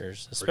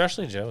busters,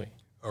 especially Joey.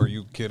 Are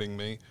you kidding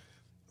me?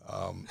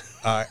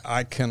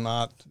 I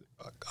cannot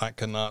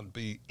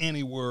be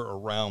anywhere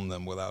around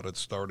them without it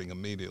starting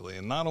immediately.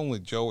 And not only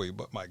Joey,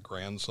 but my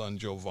grandson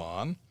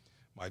Jovan,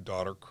 my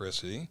daughter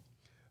Chrissy,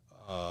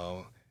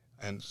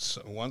 and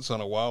so once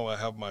in a while I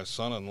have my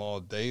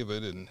son-in-law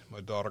David and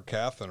my daughter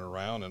Catherine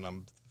around, and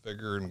I'm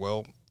figuring,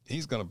 well,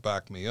 he's going to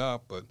back me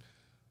up, but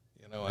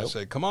nope. I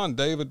say, come on,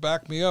 David,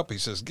 back me up. He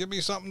says, give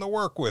me something to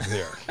work with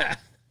here.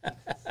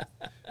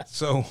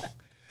 So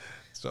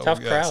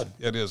tough crowd.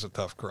 It is a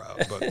tough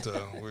crowd, but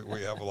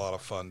we have a lot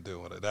of fun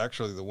doing it.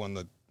 Actually, the one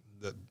that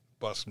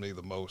busts me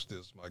the most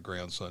is my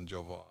grandson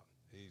Jovan.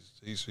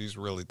 He's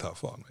really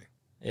tough on me.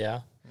 Yeah,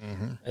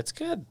 It's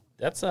good.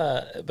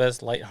 But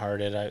it's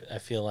lighthearted. I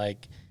feel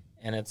like,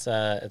 and it's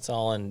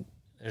all in.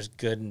 There's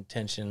good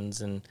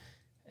intentions, and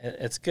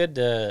it's good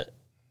to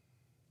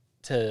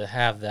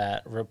have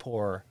that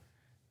rapport,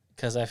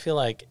 because I feel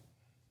like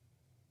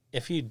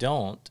if you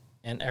don't,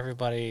 and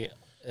everybody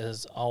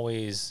is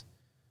always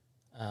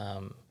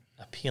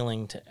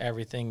appealing to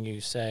everything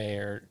you say,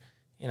 or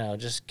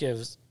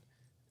just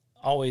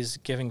always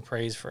giving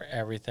praise for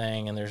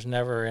everything, and there's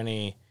never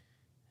any,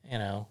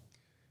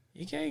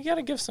 you got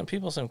to give some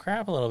people some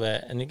crap a little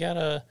bit, and you got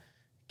to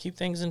keep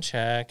things in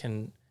check.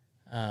 And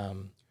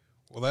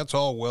well, that's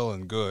all well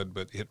and good,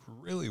 but it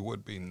really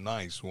would be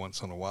nice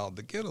once in a while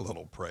to get a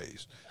little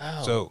praise.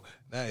 Oh, so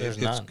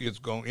it's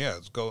going,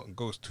 it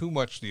goes too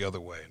much the other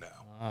way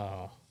now.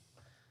 Oh,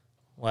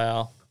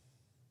 well,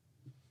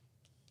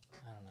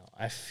 I don't know.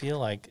 I feel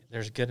like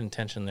there's good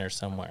intention there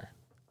somewhere.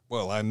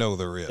 Well, I know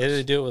there is. Did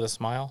they do it with a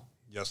smile?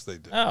 Yes, they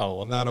did. Oh,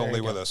 well, not only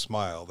with a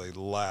smile, they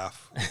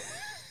laugh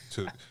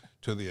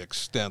to the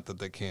extent that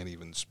they can't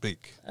even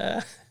speak.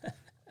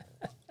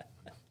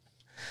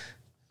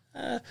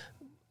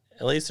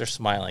 At least they're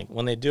smiling.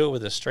 When they do it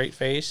with a straight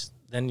face,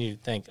 then you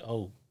think,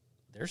 oh,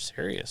 they're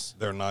serious.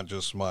 They're not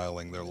just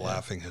smiling, they're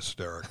laughing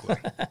hysterically.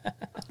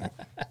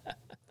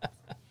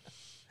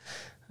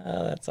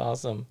 Oh, that's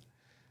awesome.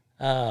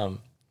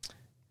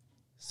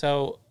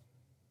 So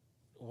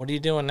what are you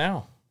doing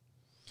now?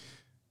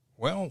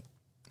 Well,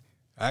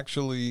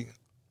 actually,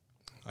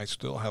 I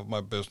still have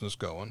my business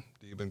going,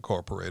 Deeb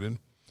Incorporated,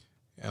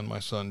 and my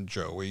son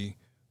Joey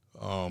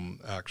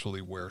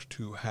actually wears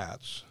 2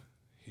 hats.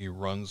 He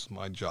runs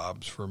my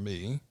jobs for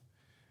me,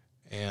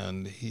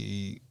 and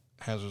he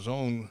has his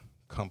own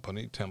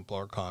company,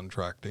 Templar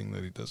Contracting,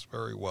 that he does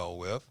very well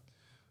with,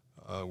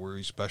 where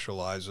he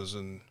specializes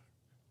in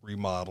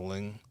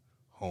remodeling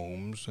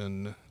homes,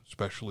 and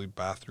especially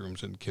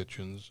bathrooms and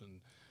kitchens,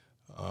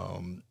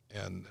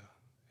 and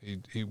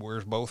he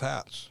wears both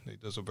hats. He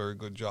does a very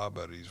good job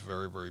at it. He's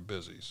very, very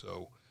busy.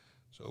 So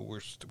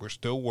we're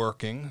still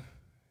working,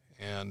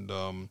 and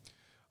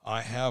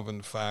I have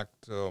in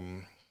fact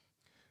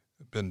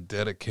been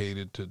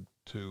dedicated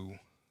to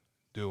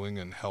doing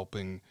and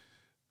helping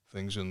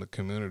things in the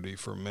community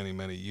for many,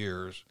 many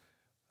years,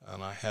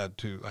 and I had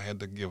to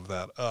give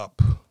that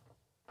up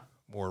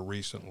more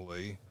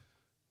recently,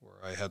 where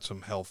I had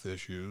some health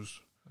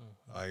issues.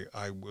 I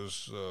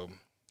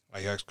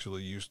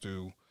actually used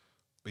to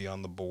be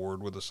on the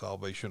board with the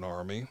Salvation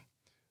Army.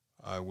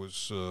 I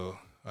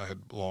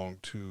had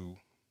belonged to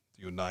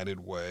the United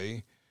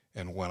Way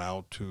and went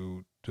out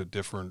to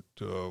different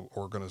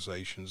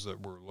organizations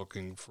that were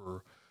looking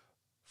for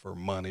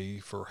money,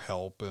 for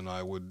help, and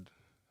I would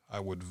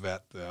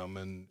vet them,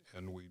 and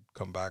we'd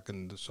come back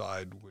and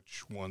decide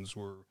which ones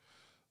were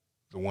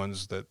the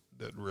ones that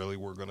really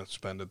were going to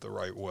spend it the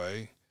right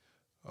way.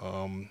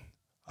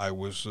 I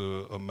was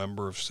a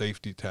member of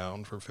Safety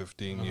Town for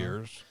 15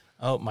 years.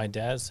 Oh, my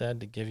dad said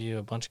to give you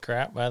a bunch of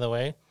crap, by the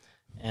way,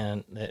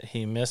 and that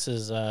he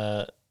misses,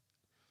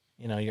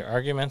 your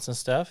arguments and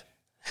stuff.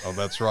 Oh,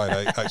 that's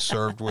right. I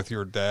served with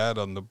your dad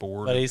on the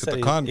board But he at said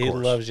the concourse. he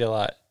loves you a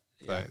lot.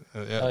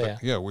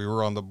 Yeah. We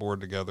were on the board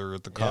together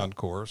at the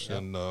concourse, Yep.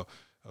 and I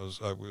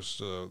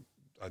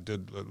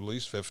did at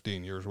least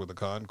 15 years with the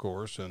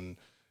concourse, and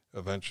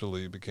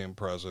eventually became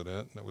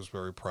president, and I was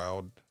very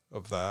proud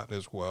of that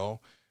as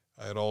well.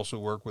 I had also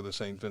worked with the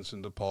St.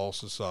 Vincent de Paul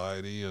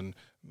Society and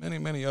many,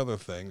 many other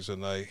things,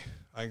 and I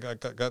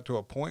got to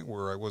a point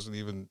where I wasn't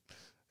even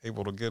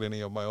able to get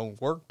any of my own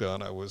work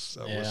done. I was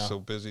so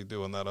busy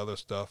doing that other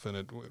stuff, and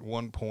at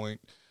one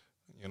point,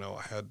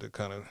 I had to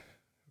kind of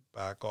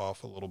back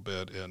off a little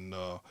bit, and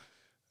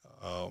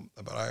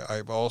but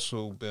I've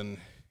also been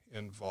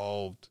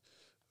involved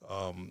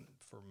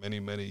for many,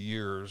 many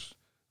years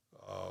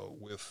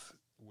with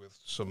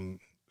some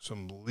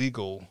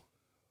legal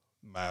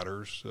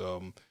matters,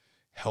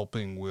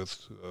 helping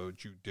with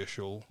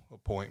judicial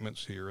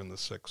appointments here in the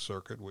Sixth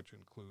Circuit, which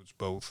includes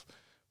both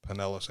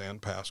Pinellas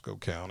and Pasco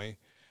County,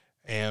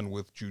 and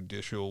with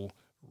judicial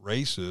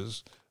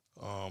races.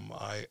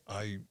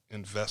 I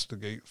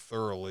investigate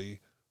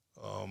thoroughly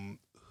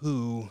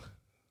who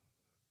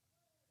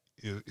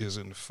is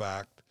in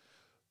fact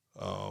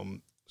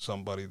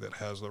somebody that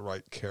has the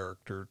right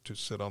character to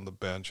sit on the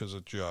bench as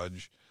a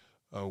judge,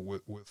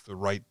 with the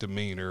right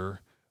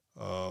demeanor,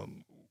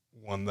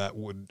 one that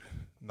would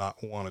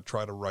not want to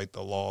try to write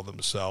the law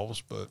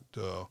themselves, but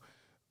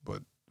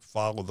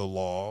follow the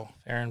law.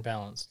 Fair and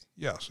balanced.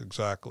 Yes,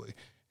 exactly.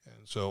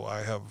 And so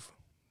I have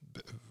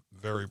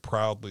very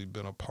proudly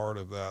been a part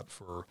of that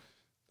for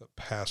the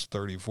past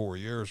 34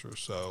 years or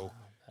so. Wow,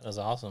 that is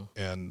awesome.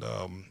 And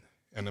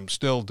I'm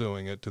still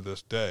doing it to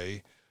this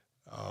day.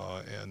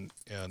 And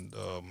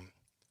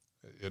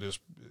it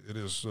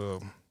is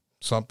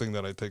something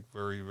that I take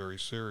very, very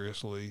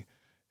seriously,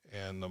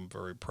 and I'm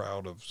very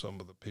proud of some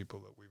of the people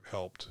that we've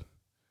helped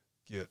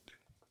get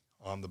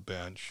on the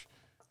bench,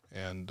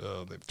 and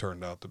they've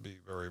turned out to be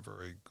very,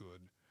 very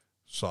good,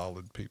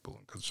 solid people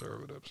and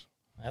conservatives.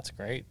 That's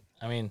great.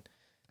 I mean,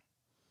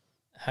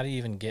 how do you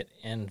even get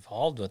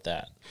involved with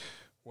that?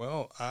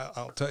 Well,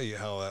 I'll tell you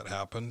how that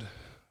happened.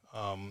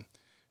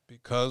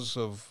 Because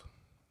of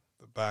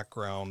the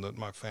background that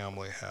my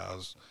family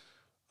has,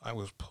 I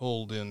was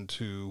pulled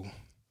into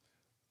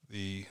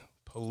the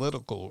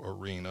political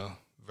arena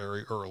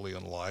very early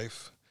in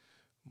life.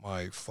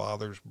 My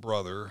father's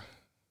brother,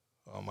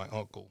 my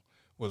uncle,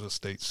 was a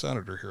state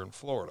senator here in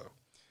Florida.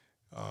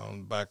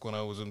 Back when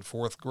I was in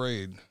fourth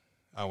grade,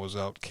 I was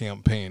out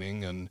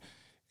campaigning and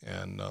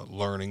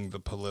learning the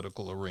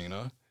political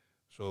arena.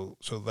 So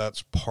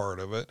that's part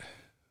of it.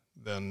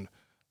 Then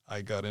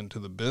I got into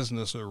the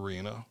business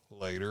arena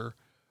later,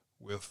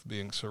 with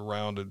being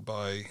surrounded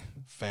by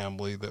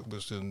family that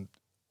was in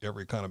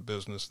every kind of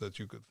business that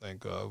you could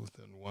think of.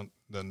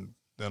 Then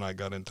I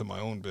got into my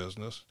own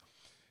business.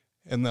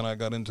 And then I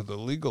got into the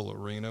legal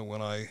arena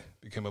when I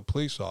became a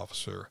police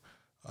officer.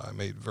 I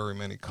made very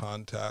many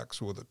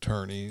contacts with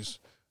attorneys,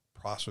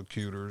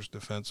 prosecutors,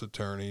 defense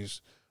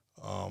attorneys.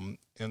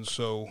 And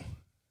so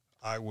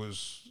I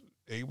was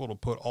able to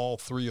put all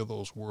three of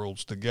those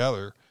worlds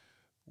together,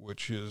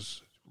 which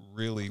is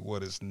really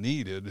what is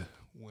needed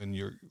when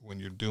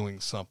you're doing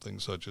something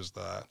such as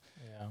that.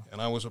 Yeah.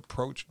 And I was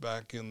approached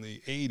back in the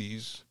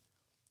 80s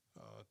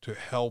to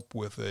help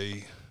with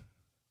an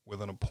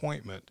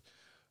appointment.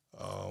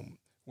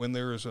 When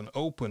there is an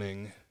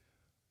opening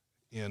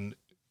in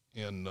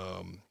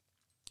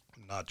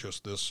not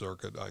just this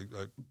circuit,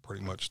 I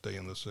pretty much stay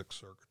in the Sixth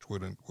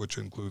Circuit, which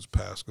includes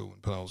Pasco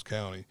and Pinellas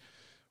County.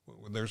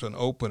 When there's an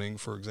opening,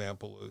 for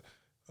example,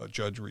 a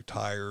judge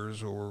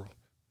retires or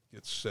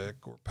gets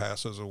sick or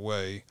passes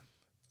away,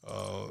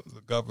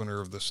 the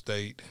governor of the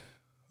state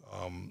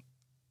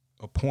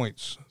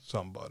appoints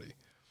somebody.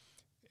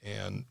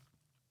 And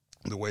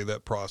the way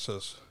that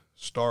process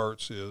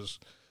starts is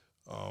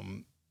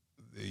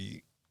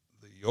the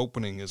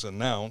opening is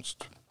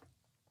announced,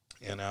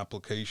 and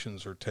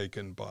applications are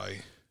taken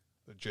by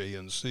the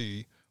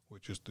JNC,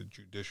 which is the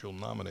Judicial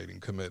Nominating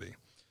Committee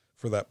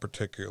for that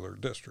particular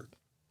district,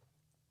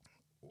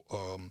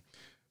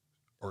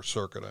 or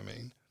circuit, I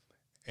mean.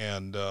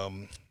 And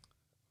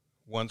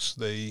once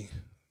they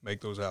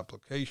make those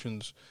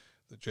applications,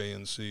 the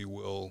JNC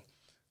will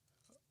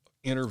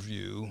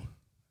interview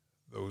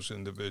those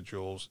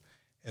individuals,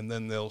 and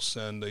then they'll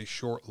send a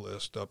short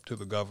list up to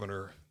the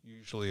governor,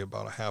 usually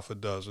about a half a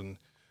dozen,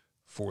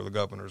 for the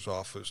governor's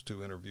office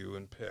to interview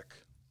and pick.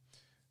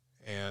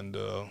 And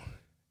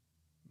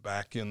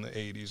back in the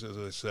 80s, as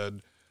I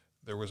said,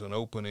 there was an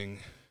opening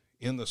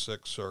in the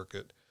Sixth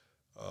Circuit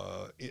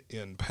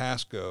in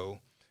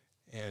Pasco,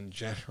 and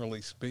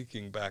generally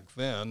speaking, back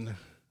then,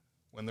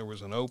 when there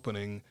was an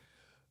opening,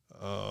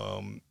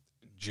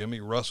 Jimmy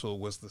Russell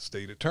was the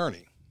state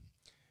attorney.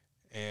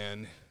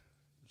 And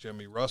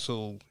Jimmy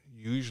Russell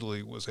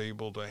usually was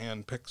able to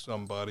handpick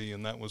somebody,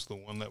 and that was the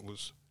one that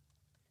was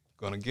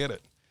going to get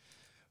it.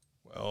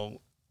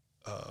 Well,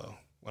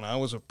 when I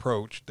was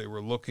approached, they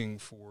were looking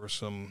for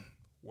some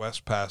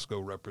West Pasco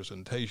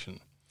representation.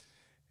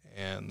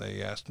 And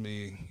they asked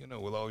me,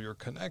 with all your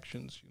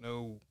connections,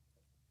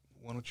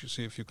 why don't you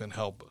see if you can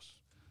help us?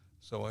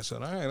 So I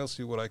said, all right, I'll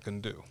see what I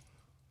can do.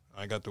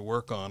 I got to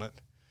work on it,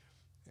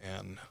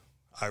 and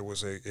I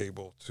was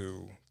able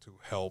to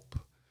help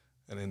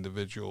an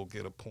individual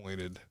get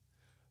appointed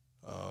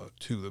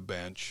to the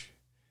bench,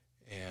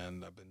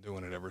 and I've been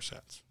doing it ever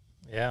since.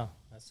 Yeah,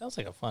 that sounds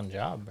like a fun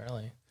job,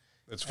 really.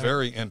 It's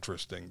very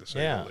interesting, to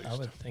say the least. Yeah, I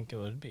would think it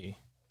would be.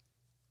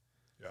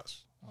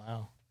 Yes.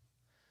 Wow.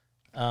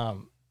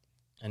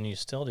 And you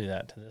still do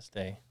that to this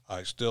day?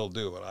 I still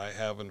do it. I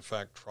have, in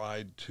fact,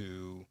 tried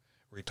to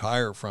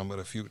retire from it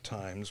a few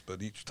times,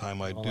 but each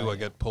time I do, I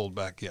get pulled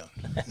back in.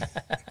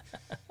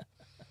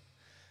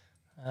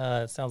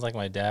 It sounds like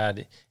my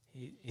dad.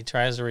 He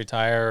tries to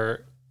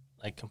retire,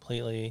 like,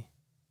 completely.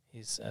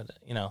 He said,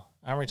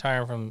 I'm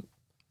retiring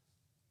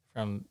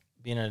from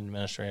being an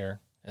administrator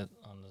at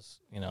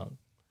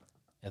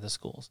the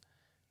schools.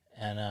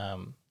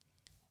 And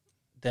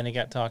then he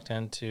got talked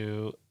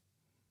into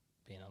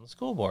being on the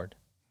school board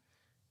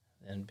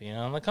and being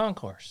on the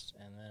concourse.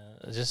 And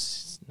it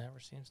just never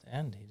seems to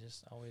end. He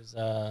just always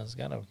has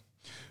got to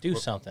do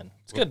something.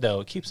 It's good,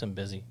 though. It keeps him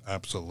busy.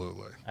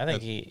 Absolutely. I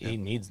think he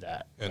needs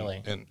that,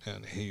 really.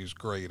 And he's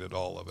great at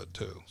all of it,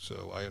 too.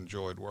 So I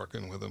enjoyed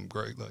working with him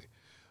greatly.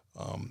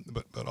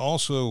 But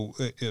also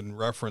in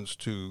reference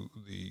to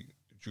the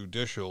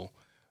judicial,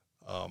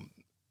 not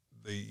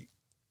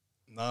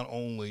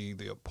only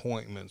the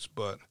appointments,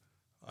 but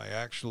I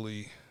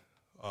actually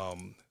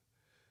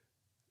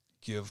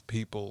give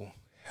people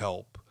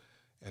help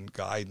and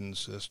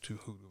guidance as to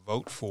who to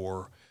vote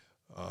for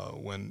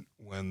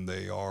when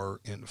they are,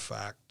 in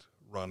fact,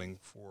 running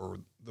for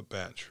the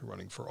bench,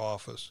 running for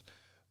office.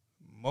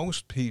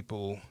 Most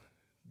people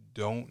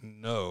don't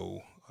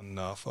know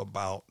enough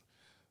about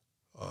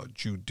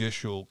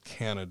judicial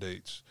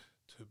candidates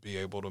to be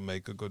able to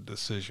make a good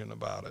decision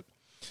about it.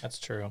 That's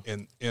true.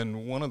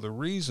 And one of the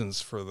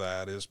reasons for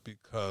that is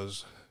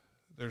because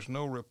there's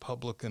no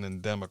Republican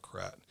and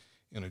Democrat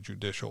in a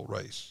judicial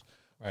race.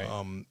 Right.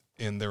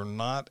 And they're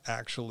not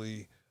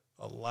actually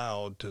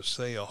allowed to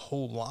say a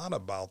whole lot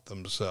about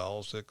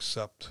themselves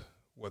except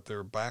what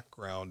their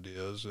background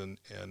is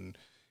and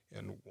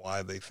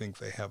why they think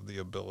they have the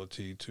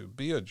ability to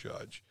be a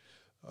judge.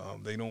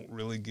 They don't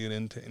really get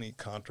into any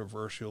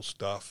controversial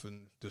stuff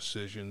and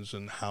decisions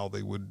and how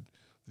they would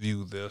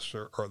view this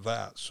or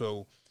that.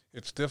 So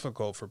it's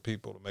difficult for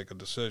people to make a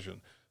decision.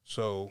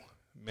 So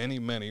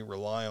many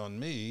rely on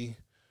me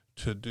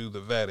to do the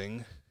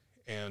vetting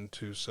and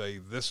to say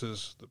this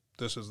is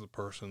the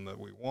person that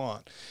we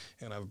want.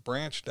 And I've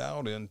branched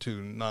out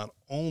into not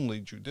only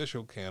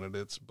judicial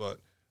candidates but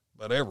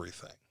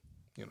everything.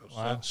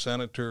 Wow.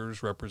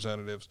 Senators,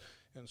 representatives.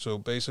 And so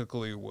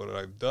basically what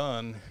I've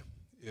done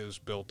is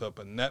built up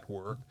a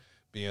network,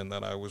 being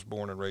that I was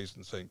born and raised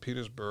in St.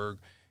 Petersburg,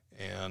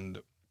 and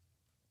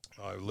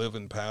I live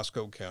in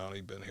Pasco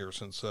County, been here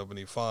since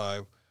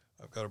 75.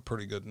 I've got a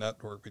pretty good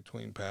network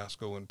between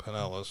Pasco and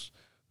Pinellas,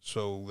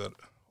 so that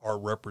our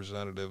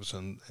representatives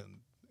in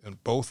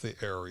both the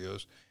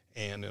areas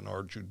and in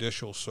our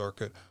judicial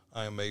circuit,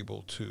 I am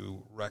able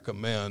to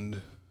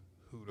recommend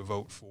who to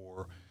vote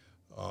for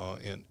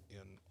in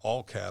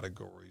all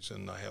categories.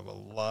 And I have a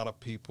lot of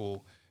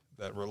people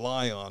that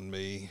rely on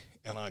me.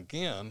 And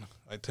again,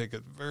 I take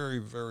it very,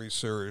 very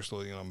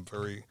seriously, and I'm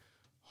very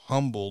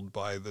humbled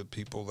by the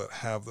people that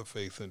have the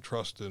faith and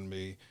trust in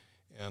me.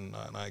 And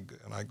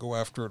I go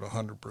after it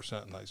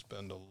 100%, and I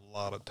spend a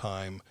lot of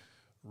time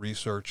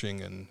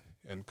researching and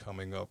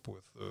coming up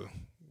with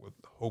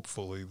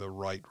hopefully the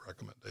right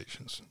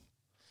recommendations.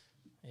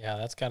 Yeah,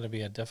 that's got to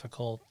be a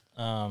difficult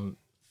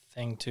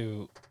thing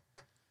to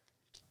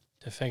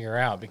figure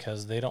out,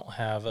 because they don't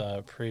have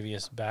a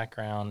previous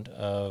background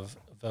of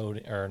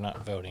vote, or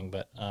not voting,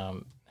 but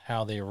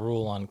how they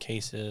rule on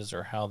cases,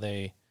 or how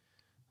they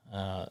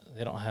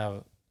don't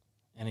have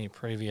any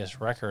previous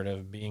record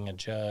of being a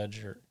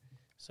judge, or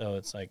so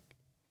it's like,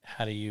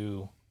 how do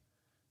you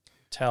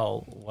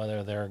tell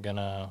whether they're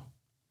gonna?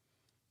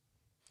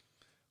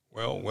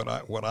 Well,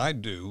 what I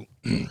do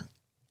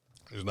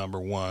is, number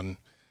one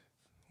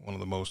of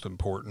the most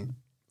important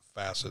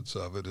facets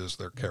of it is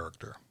their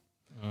character.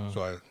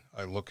 So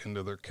I look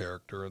into their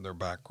character and their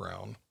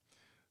background.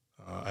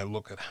 I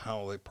look at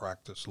how they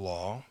practice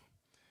law.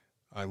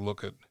 I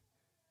look at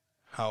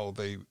how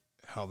they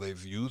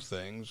view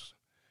things,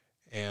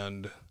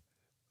 and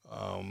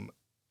one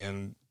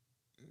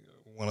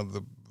of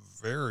the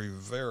very,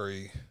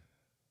 very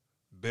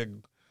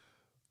big,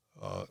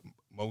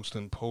 most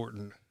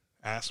important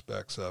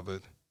aspects of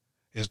it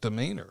is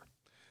demeanor.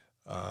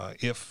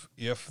 If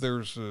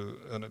there's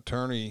an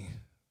attorney,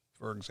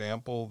 for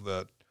example,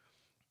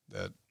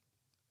 that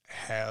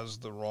has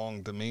the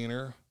wrong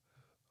demeanor,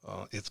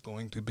 it's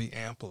going to be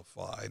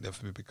amplified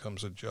if it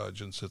becomes a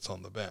judge and sits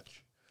on the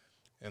bench.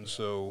 And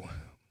so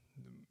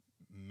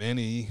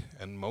many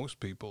and most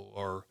people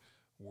are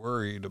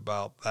worried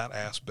about that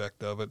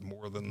aspect of it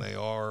more than they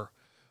are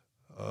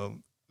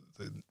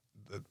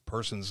the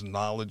person's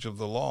knowledge of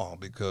the law,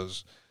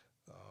 because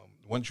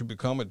once you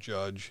become a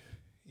judge,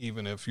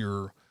 even if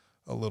you're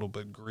a little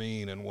bit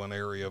green in one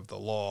area of the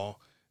law,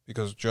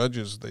 because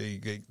judges, they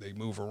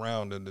move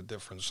around into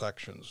different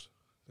sections.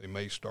 They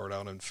may start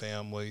out in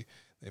family,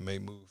 they may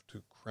move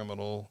to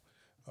criminal,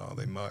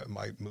 they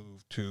might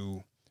move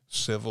to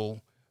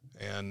civil,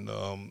 and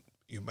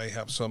you may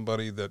have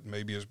somebody that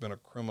maybe has been a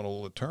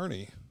criminal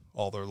attorney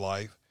all their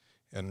life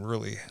and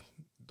really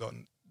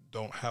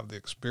don't have the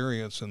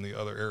experience in the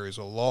other areas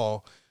of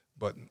law.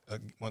 But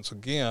once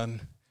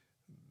again,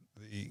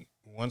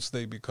 once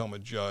they become a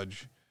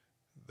judge,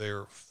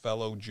 their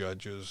fellow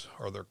judges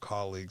are their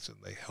colleagues, and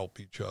they help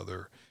each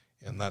other,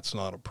 and that's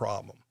not a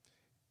problem.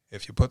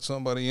 If you put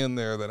somebody in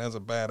there that has a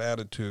bad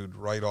attitude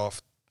right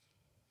off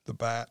the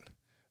bat,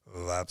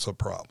 that's a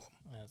problem.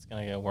 It's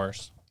going to get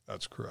worse.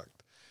 That's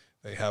correct.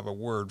 They have a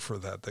word for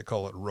that. They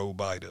call it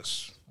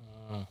robitis.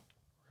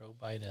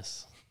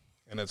 Robitis.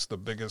 And it's the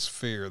biggest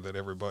fear that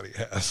everybody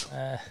has.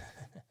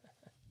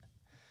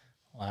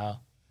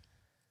 Wow.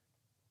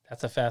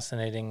 That's a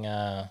fascinating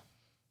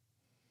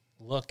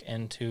look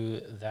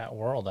into that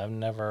world. I've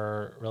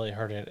never really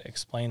heard it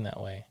explained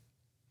that way.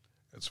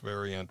 It's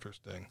very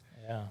interesting.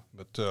 Yeah.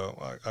 But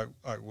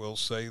I will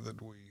say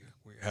that we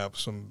have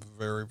some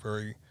very,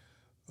 very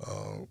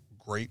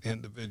great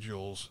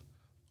individuals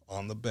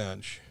on the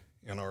bench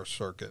in our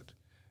circuit.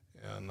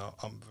 And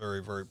I'm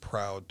very, very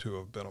proud to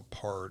have been a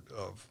part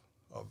of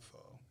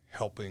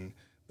helping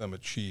them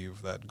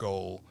achieve that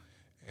goal.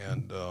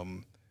 And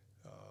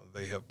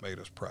they have made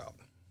us proud.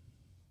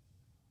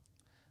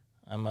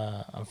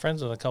 I'm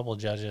friends with a couple of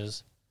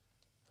judges,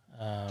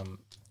 and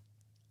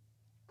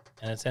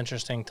it's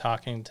interesting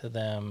talking to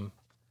them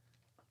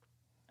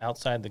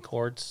outside the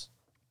courts,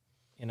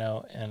 and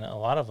a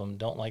lot of them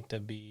don't like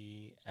to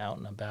be out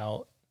and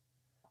about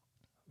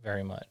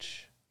very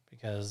much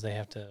because they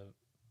have to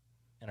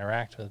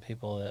interact with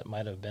people that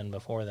might have been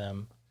before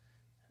them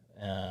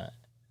in a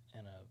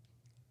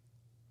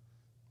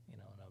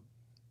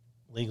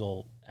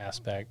legal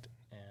aspect,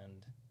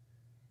 and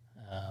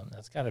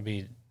that's got to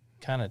be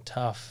kind of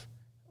tough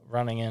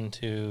running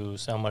into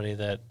somebody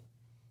that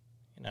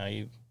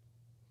they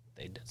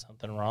did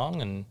something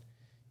wrong and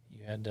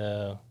you had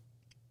to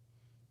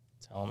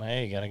tell them,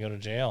 hey, you got to go to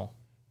jail,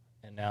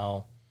 and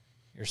now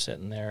you're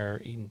sitting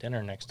there eating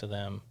dinner next to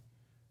them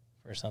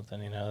for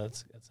something.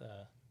 That's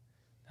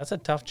a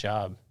tough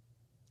job.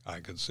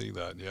 I could see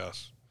that.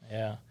 Yes.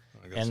 Yeah.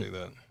 I can see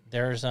that.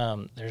 There's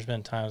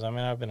been times.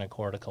 I've been in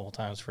court a couple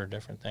times for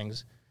different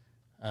things.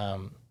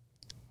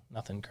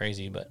 Nothing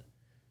crazy, but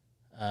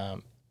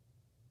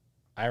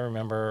I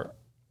remember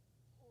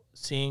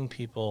seeing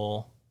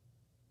people,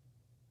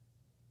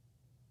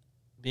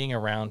 being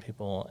around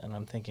people, and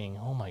I'm thinking,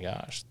 oh my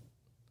gosh,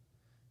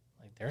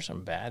 like there's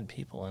some bad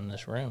people in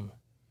this room,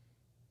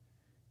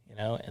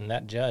 and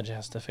that judge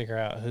has to figure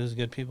out who's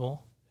good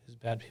people, who's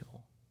bad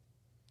people.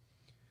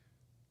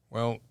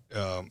 Well,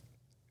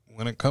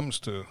 when it comes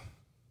to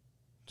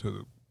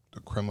the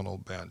criminal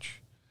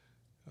bench,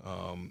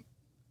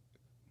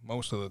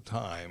 most of the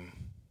time,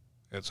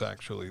 it's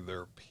actually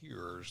their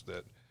peers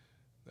that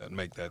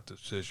make that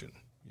decision.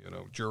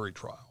 Jury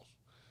trials.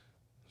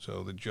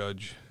 So the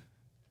judge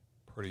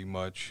pretty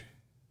much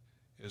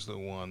is the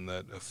one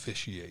that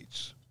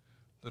officiates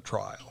the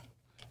trial,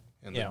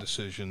 and the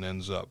decision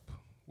ends up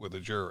with a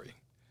jury.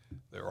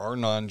 There are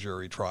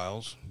non-jury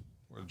trials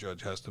where the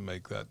judge has to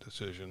make that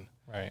decision.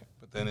 Right.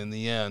 But then in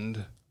the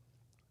end,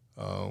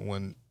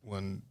 when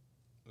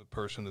the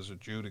person is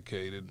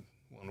adjudicated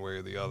one way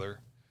or the other,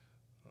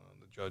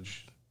 the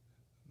judge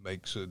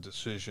makes a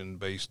decision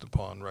based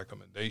upon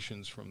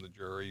recommendations from the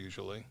jury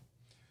usually,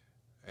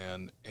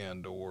 and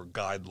or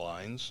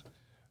guidelines.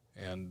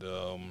 And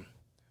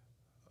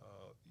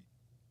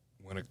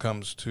when it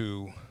comes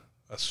to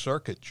a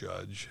circuit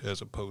judge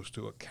as opposed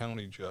to a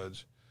county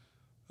judge,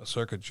 a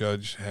circuit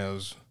judge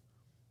has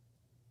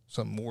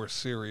some more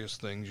serious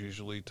things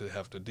usually to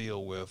have to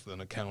deal with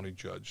than a county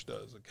judge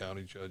does. A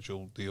county judge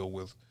will deal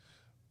with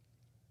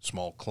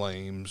small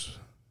claims,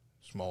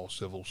 small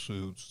civil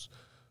suits,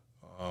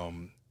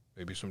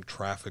 maybe some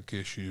traffic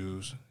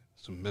issues,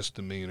 some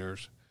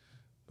misdemeanors.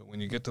 But when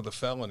you get to the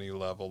felony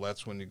level,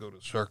 that's when you go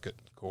to circuit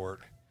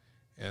court,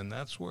 and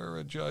that's where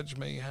a judge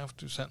may have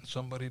to sentence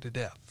somebody to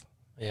death.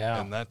 Yeah.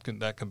 And that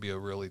can be a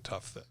really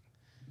tough thing.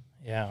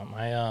 Yeah,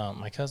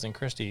 my cousin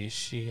Christy,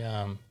 she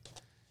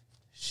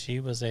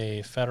was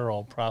a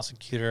federal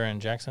prosecutor in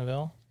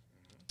Jacksonville.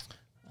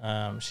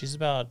 She's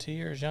about 2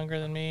 years younger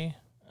than me.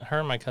 Her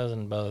and my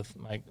cousin both,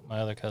 my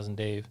other cousin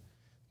Dave,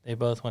 they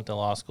both went to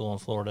law school in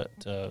Florida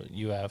to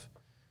UF.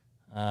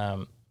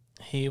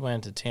 He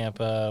went to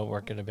Tampa,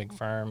 worked at a big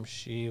firm.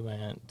 She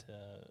went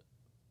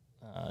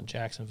to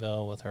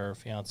Jacksonville with her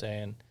fiance,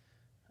 and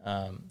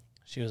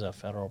she was a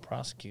federal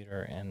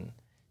prosecutor. And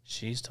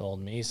she's told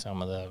me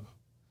some of the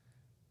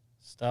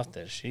stuff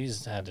that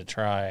she's had to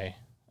try.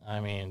 I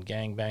mean,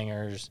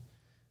 gangbangers,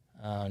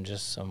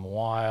 just some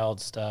wild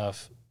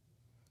stuff.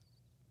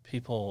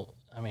 People,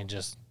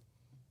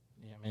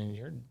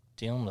 you're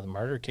dealing with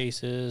murder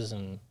cases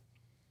and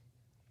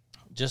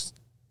just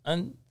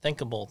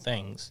unthinkable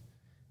things.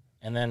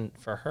 And then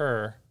for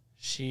her,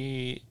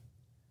 she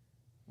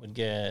would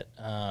get,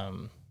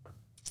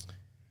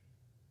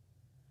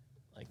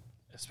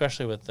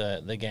 especially with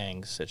the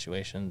gang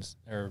situations,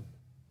 or,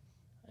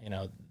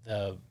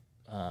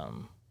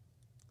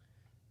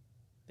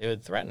 they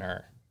would threaten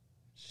her.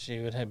 She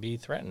would be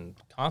threatened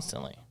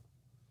constantly.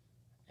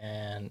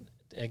 And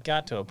it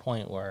got to a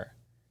point where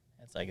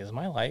it's like, is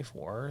my life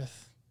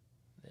worth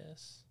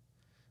this?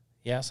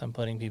 Yes, I'm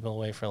putting people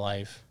away for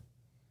life.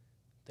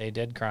 They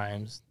did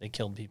crimes. They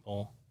killed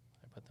people.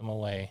 I put them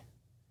away.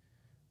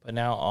 But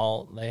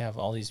now they have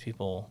all these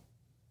people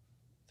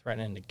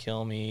threatening to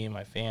kill me,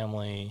 my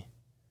family.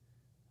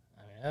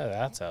 I mean,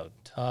 that's a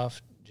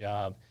tough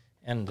job.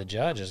 And the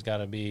judge has got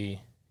to be,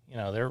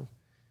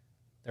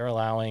 they're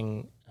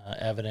allowing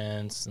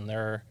evidence, and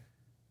they're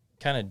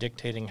kind of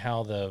dictating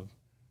how the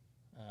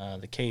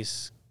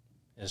case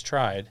is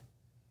tried.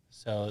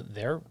 So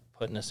they're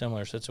put in a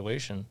similar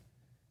situation.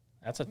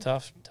 That's a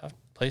tough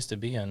place to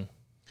be in.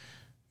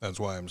 That's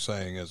why I'm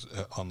saying is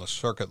on the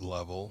circuit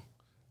level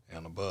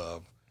and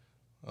above,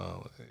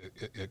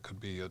 it could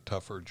be a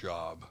tougher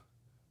job.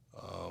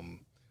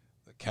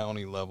 The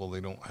county level,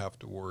 they don't have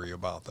to worry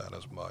about that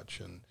as much.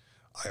 And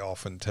I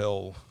often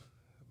tell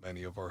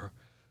many of our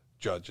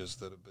judges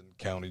that have been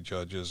county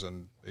judges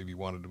and maybe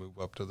wanted to move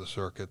up to the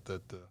circuit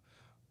that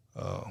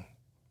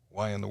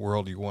why in the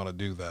world do you want to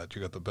do that?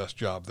 You got the best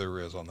job there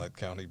is on that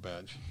county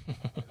bench.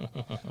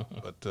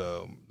 But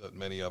that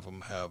many of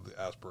them have the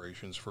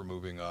aspirations for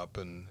moving up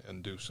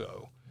and do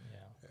so.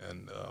 Yeah.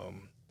 And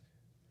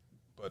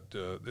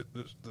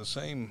the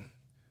same,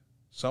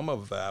 some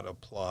of that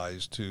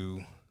applies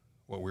to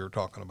what we were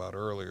talking about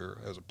earlier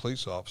as a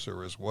police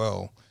officer as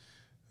well.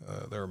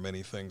 There are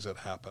many things that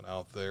happen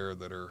out there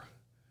that are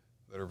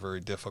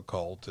very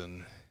difficult,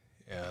 and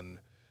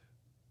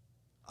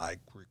I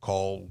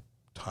recall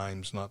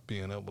times not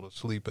being able to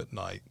sleep at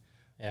night.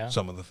 Yeah.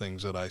 Some of the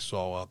things that I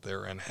saw out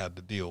there and had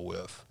to deal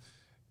with,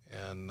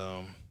 and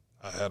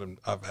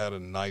I've had a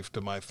knife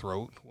to my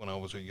throat when I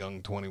was a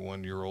young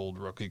 21-year-old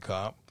rookie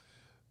cop.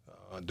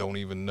 I don't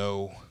even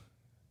know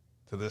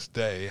to this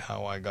day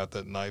how I got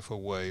that knife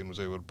away and was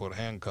able to put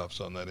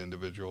handcuffs on that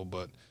individual,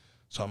 but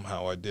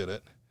somehow I did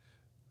it.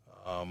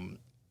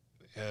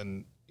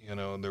 And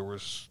there were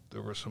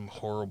some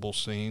horrible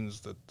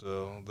scenes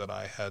that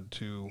I had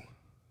to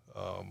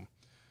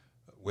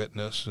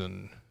witness,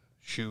 and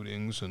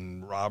shootings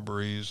and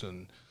robberies,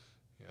 and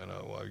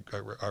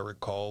I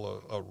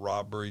recall a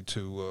robbery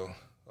to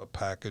a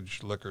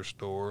packaged liquor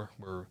store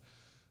where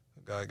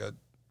a guy got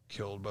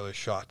killed by a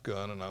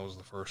shotgun, and I was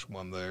the first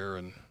one there,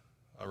 and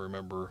I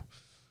remember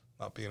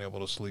not being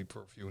able to sleep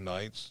for a few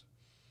nights.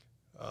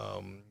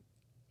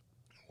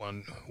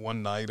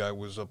 One night I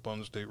was up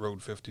on State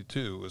Road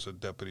 52 as a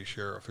deputy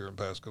sheriff here in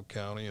Pasco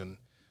County and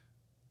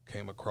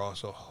came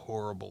across a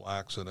horrible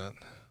accident,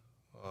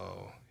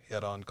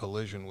 head-on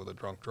collision with a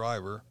drunk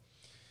driver.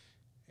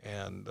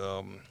 And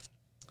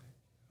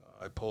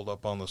I pulled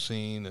up on the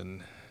scene,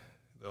 and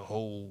the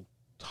whole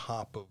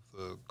top of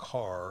the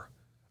car,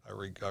 I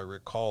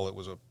recall it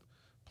was a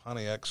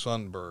Pontiac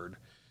Sunbird,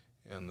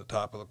 and the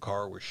top of the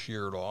car was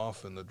sheared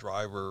off, and the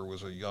driver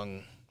was a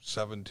young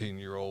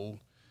 17-year-old,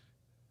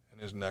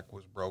 and his neck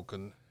was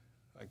broken.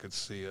 I could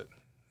see it.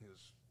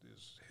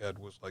 His head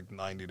was like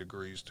 90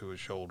 degrees to his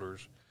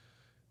shoulders.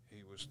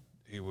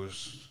 He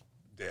was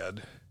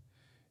dead,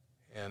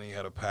 and he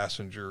had a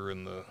passenger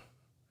in the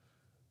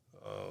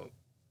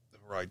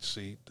right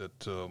seat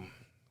that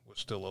was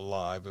still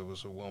alive. It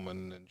was a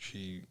woman, and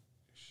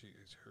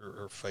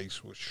her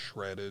face was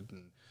shredded,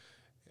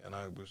 and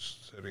I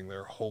was sitting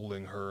there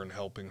holding her and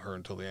helping her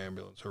until the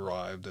ambulance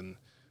arrived, and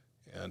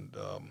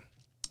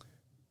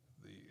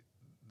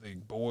the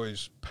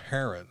boy's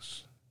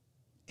parents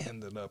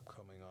ended up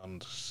coming on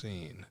the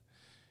scene,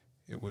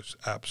 It was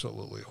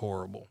absolutely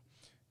horrible.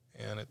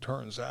 And it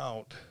turns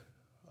out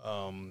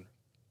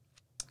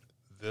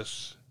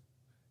this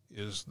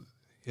is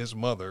his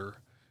mother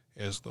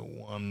is the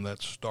one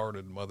that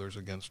started Mothers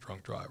Against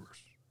Drunk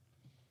Drivers.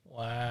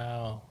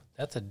 Wow.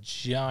 That's a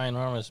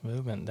ginormous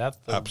movement. That's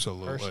the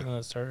Absolutely. person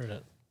that started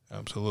it.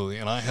 Absolutely.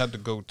 And I had to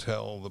go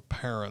tell the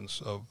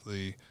parents of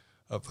the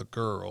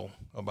girl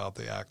about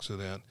the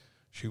accident.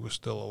 She was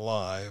still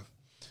alive,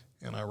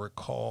 and I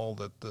recall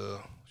that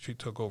she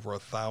took over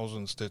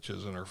 1,000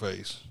 stitches in her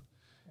face.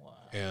 Wow.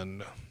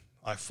 And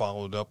I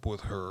followed up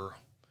with her.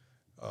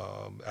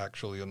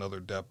 Actually, another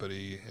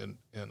deputy and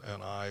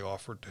I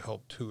offered to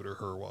help tutor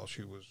her while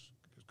she was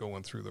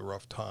going through the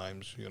rough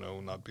times,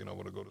 not being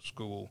able to go to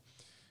school.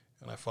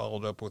 And I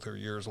followed up with her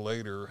years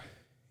later,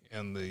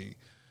 and the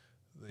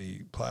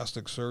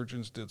plastic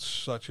surgeons did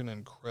such an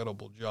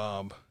incredible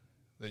job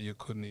that you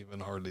couldn't even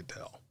hardly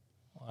tell.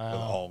 Wow.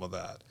 With all of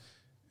that.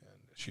 And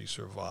she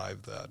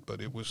survived that. But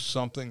it was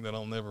something that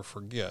I'll never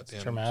forget.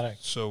 It's traumatic.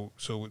 So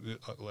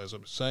as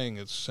I'm saying,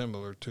 it's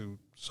similar to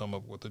some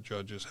of what the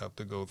judges have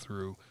to go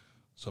through,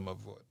 some of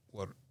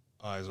what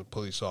I, as a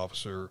police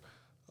officer,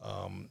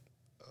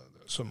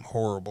 some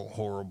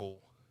horrible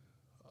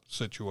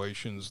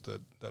situations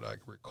that I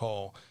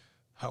recall.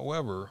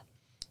 However,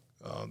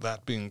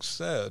 that being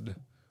said,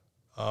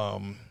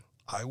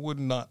 I would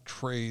not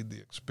trade the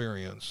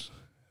experience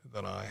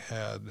that I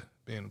had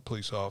being a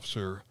police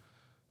officer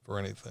for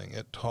anything.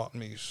 It taught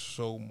me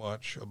so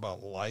much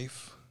about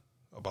life,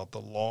 about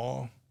the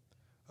law,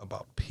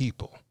 about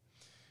people.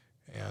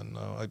 And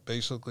I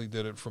basically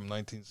did it from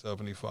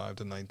 1975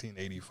 to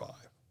 1985.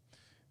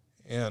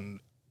 And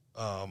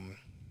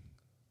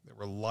there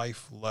were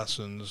life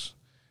lessons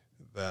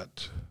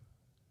that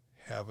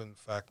have, in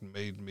fact,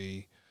 made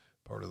me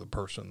part of the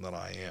person that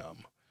I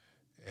am.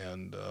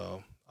 And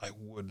I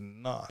would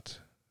not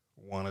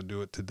want to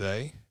do it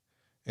today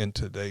in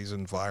today's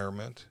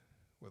environment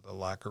with a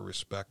lack of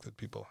respect that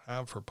people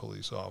have for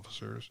police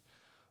officers.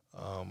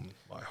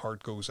 My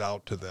heart goes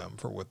out to them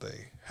for what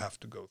they have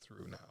to go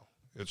through now.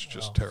 It's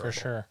just terrible. For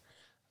sure.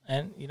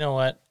 And you know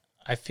what?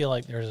 I feel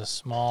like there's a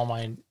small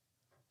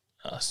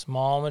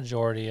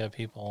majority of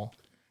people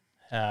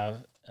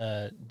have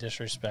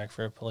disrespect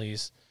for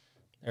police.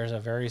 There's a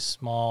very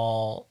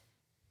small,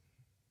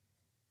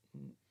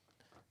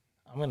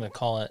 I'm going to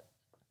call it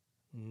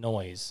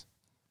noise.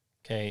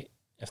 Okay.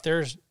 If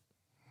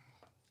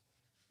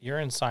you're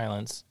in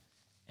silence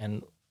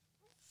and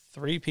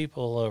 3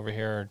 people over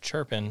here are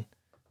chirping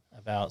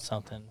about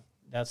something,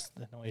 that's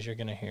the noise you're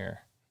going to hear.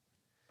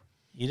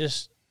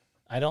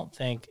 I don't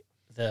think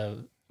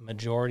the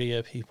majority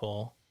of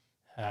people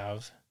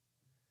have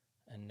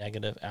a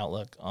negative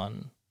outlook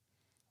on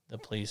the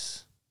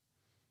police,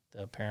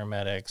 the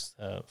paramedics,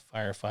 the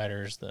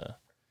firefighters,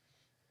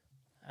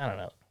 I don't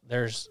know.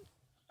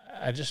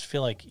 I just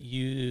feel like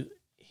you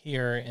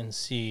hear and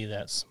see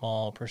that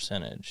small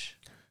percentage.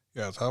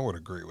 Yes, I would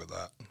agree with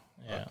that.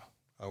 Yeah.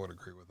 I would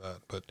agree with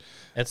that. But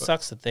it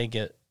sucks that they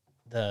get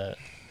the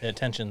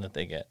attention that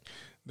they get.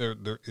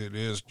 It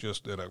is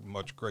just at a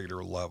much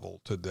greater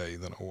level today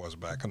than it was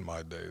back in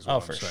my days. Oh,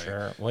 for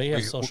sure. Well, you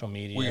have social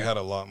media. We had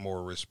a lot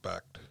more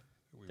respect.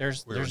 We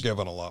were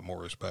given a lot more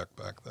respect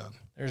back then.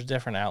 There's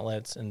different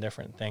outlets and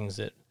different things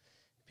that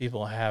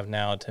people have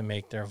now to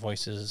make their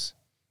voices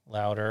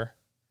louder.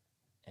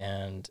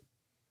 And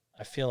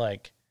I feel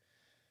like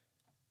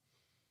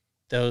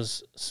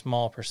those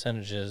small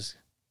percentages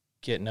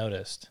get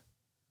noticed,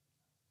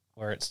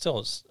 where it still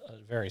is a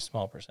very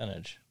small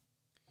percentage.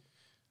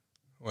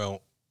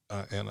 Well,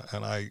 and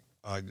I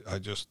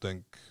just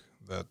think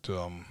that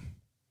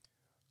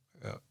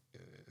at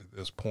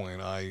this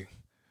point I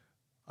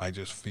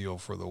just feel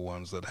for the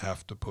ones that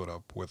have to put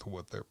up with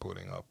what they're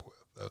putting up with.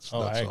 That's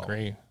I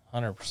agree,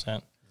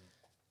 100%.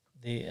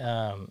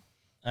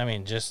 I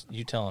mean, just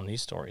you telling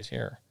these stories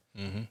here.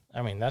 Mm-hmm.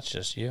 I mean, that's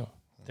just you.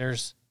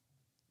 There's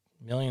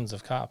millions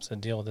of cops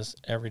that deal with this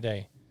every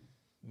day.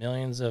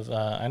 Millions of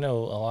I know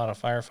a lot of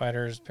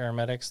firefighters,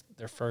 paramedics.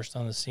 They're first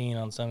on the scene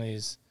on some of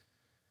these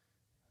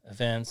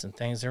events and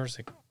things. There was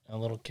a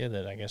little kid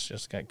that I guess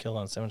just got killed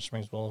on Seven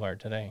Springs Boulevard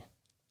today.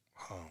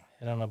 Oh.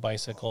 Hit on a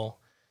bicycle.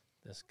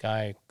 This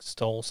guy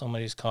stole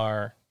somebody's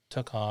car,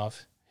 took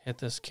off, hit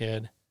this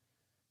kid,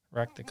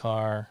 wrecked the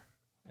car.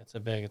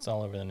 It's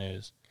all over the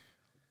news.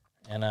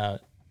 And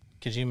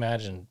could you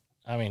imagine?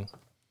 I mean,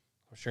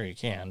 I'm sure you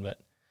can, but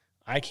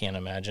I can't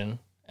imagine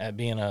at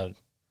being a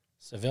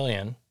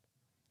civilian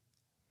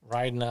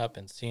riding up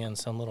and seeing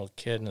some little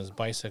kid in his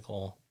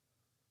bicycle.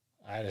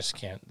 I just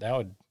can't. That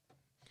would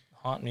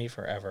haunt me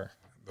forever.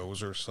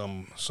 Those are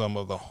some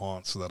of the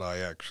haunts that I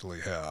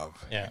actually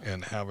have. Yeah.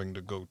 And having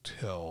to go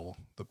tell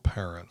the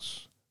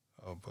parents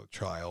of a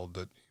child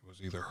that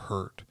was either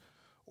hurt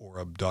or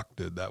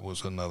abducted, that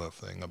was another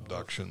thing,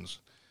 abductions.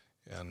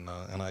 And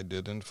I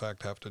did, in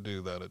fact, have to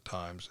do that at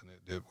times, and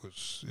it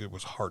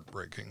was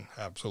heartbreaking,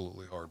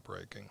 absolutely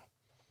heartbreaking.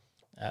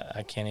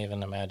 I can't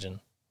even imagine.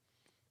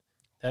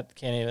 That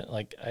can't even,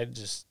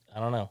 I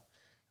don't know.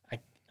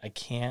 I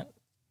can't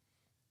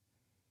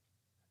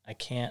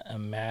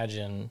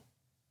imagine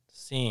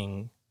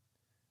seeing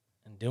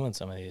and doing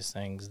some of these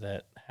things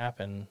that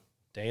happen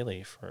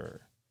daily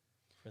for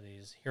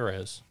these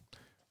heroes.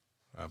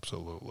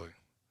 Absolutely.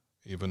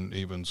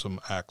 Even some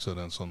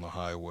accidents on the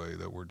highway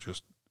that were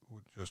just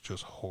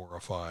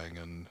horrifying.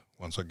 And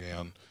once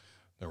again,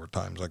 there were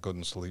times I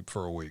couldn't sleep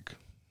for a week.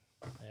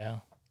 Yeah.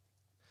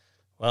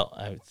 Well,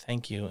 I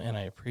thank you, and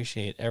I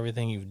appreciate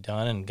everything you've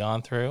done and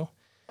gone through.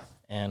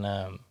 And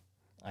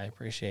I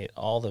appreciate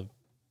all the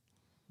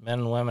men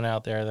and women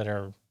out there that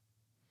are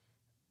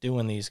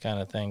doing these kind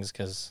of things,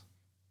 because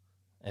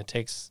it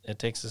takes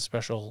a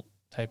special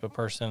type of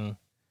person.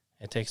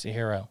 It takes a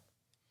hero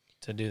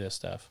to do this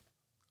stuff.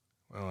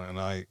 Well, and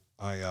I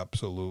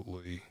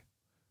absolutely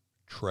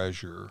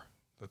treasure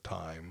the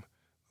time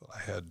that I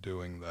had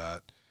doing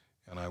that,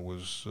 and I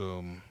was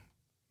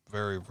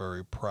very,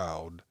 very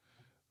proud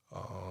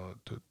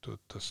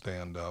to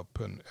stand up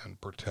and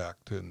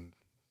protect and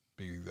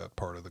be that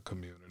part of the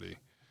community.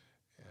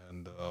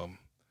 And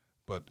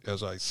but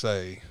as I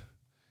say,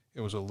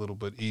 it was a little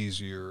bit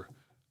easier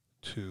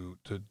to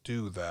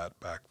do that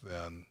back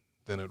then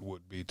than it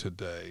would be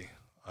today.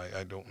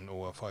 I don't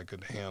know if I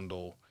could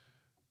handle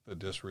the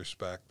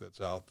disrespect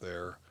that's out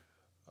there,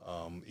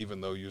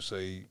 even though you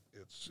say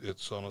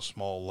it's on a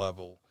small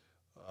level.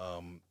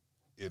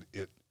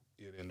 It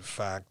in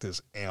fact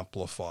is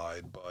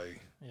amplified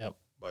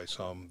by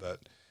some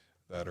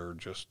that are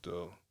just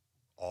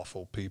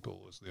awful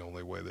people, is the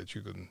only way that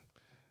you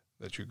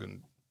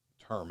can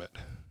term it.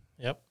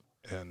 Yep.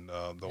 And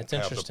don't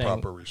have the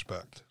proper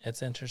respect.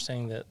 It's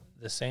interesting that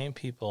the same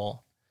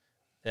people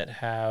that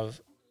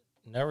have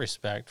no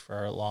respect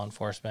for law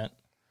enforcement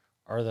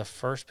are the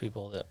first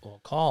people that will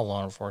call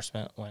law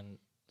enforcement when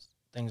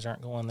things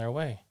aren't going their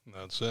way.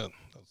 That's it.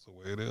 That's the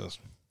way it is.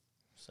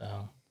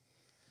 So,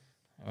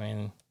 I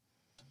mean,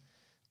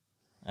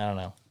 I don't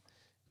know.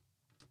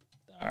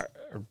 Our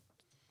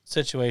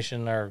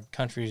situation, our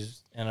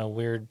country's in a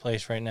weird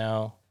place right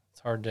now.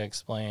 It's hard to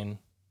explain.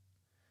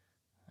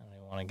 I don't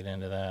even want to get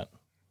into that.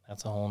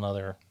 That's a whole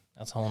nother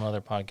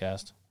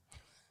podcast.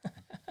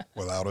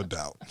 Without a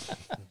doubt.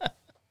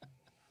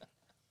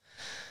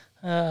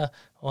 Well,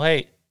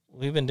 hey,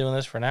 we've been doing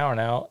this for an hour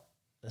now.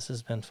 This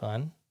has been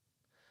fun.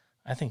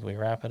 I think we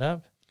wrap it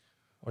up.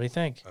 What do you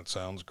think? That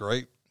sounds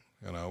great.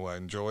 I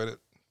enjoyed it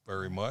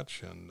very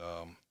much, and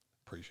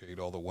appreciate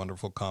all the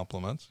wonderful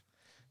compliments.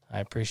 I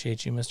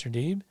appreciate you, Mr.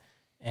 Deeb.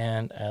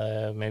 And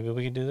maybe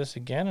we could do this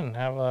again and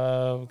have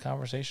a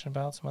conversation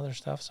about some other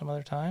stuff some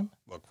other time.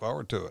 Look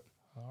forward to it.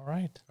 All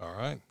right. All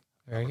right.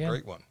 Very Have good. a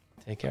great one.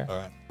 Take care. All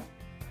right.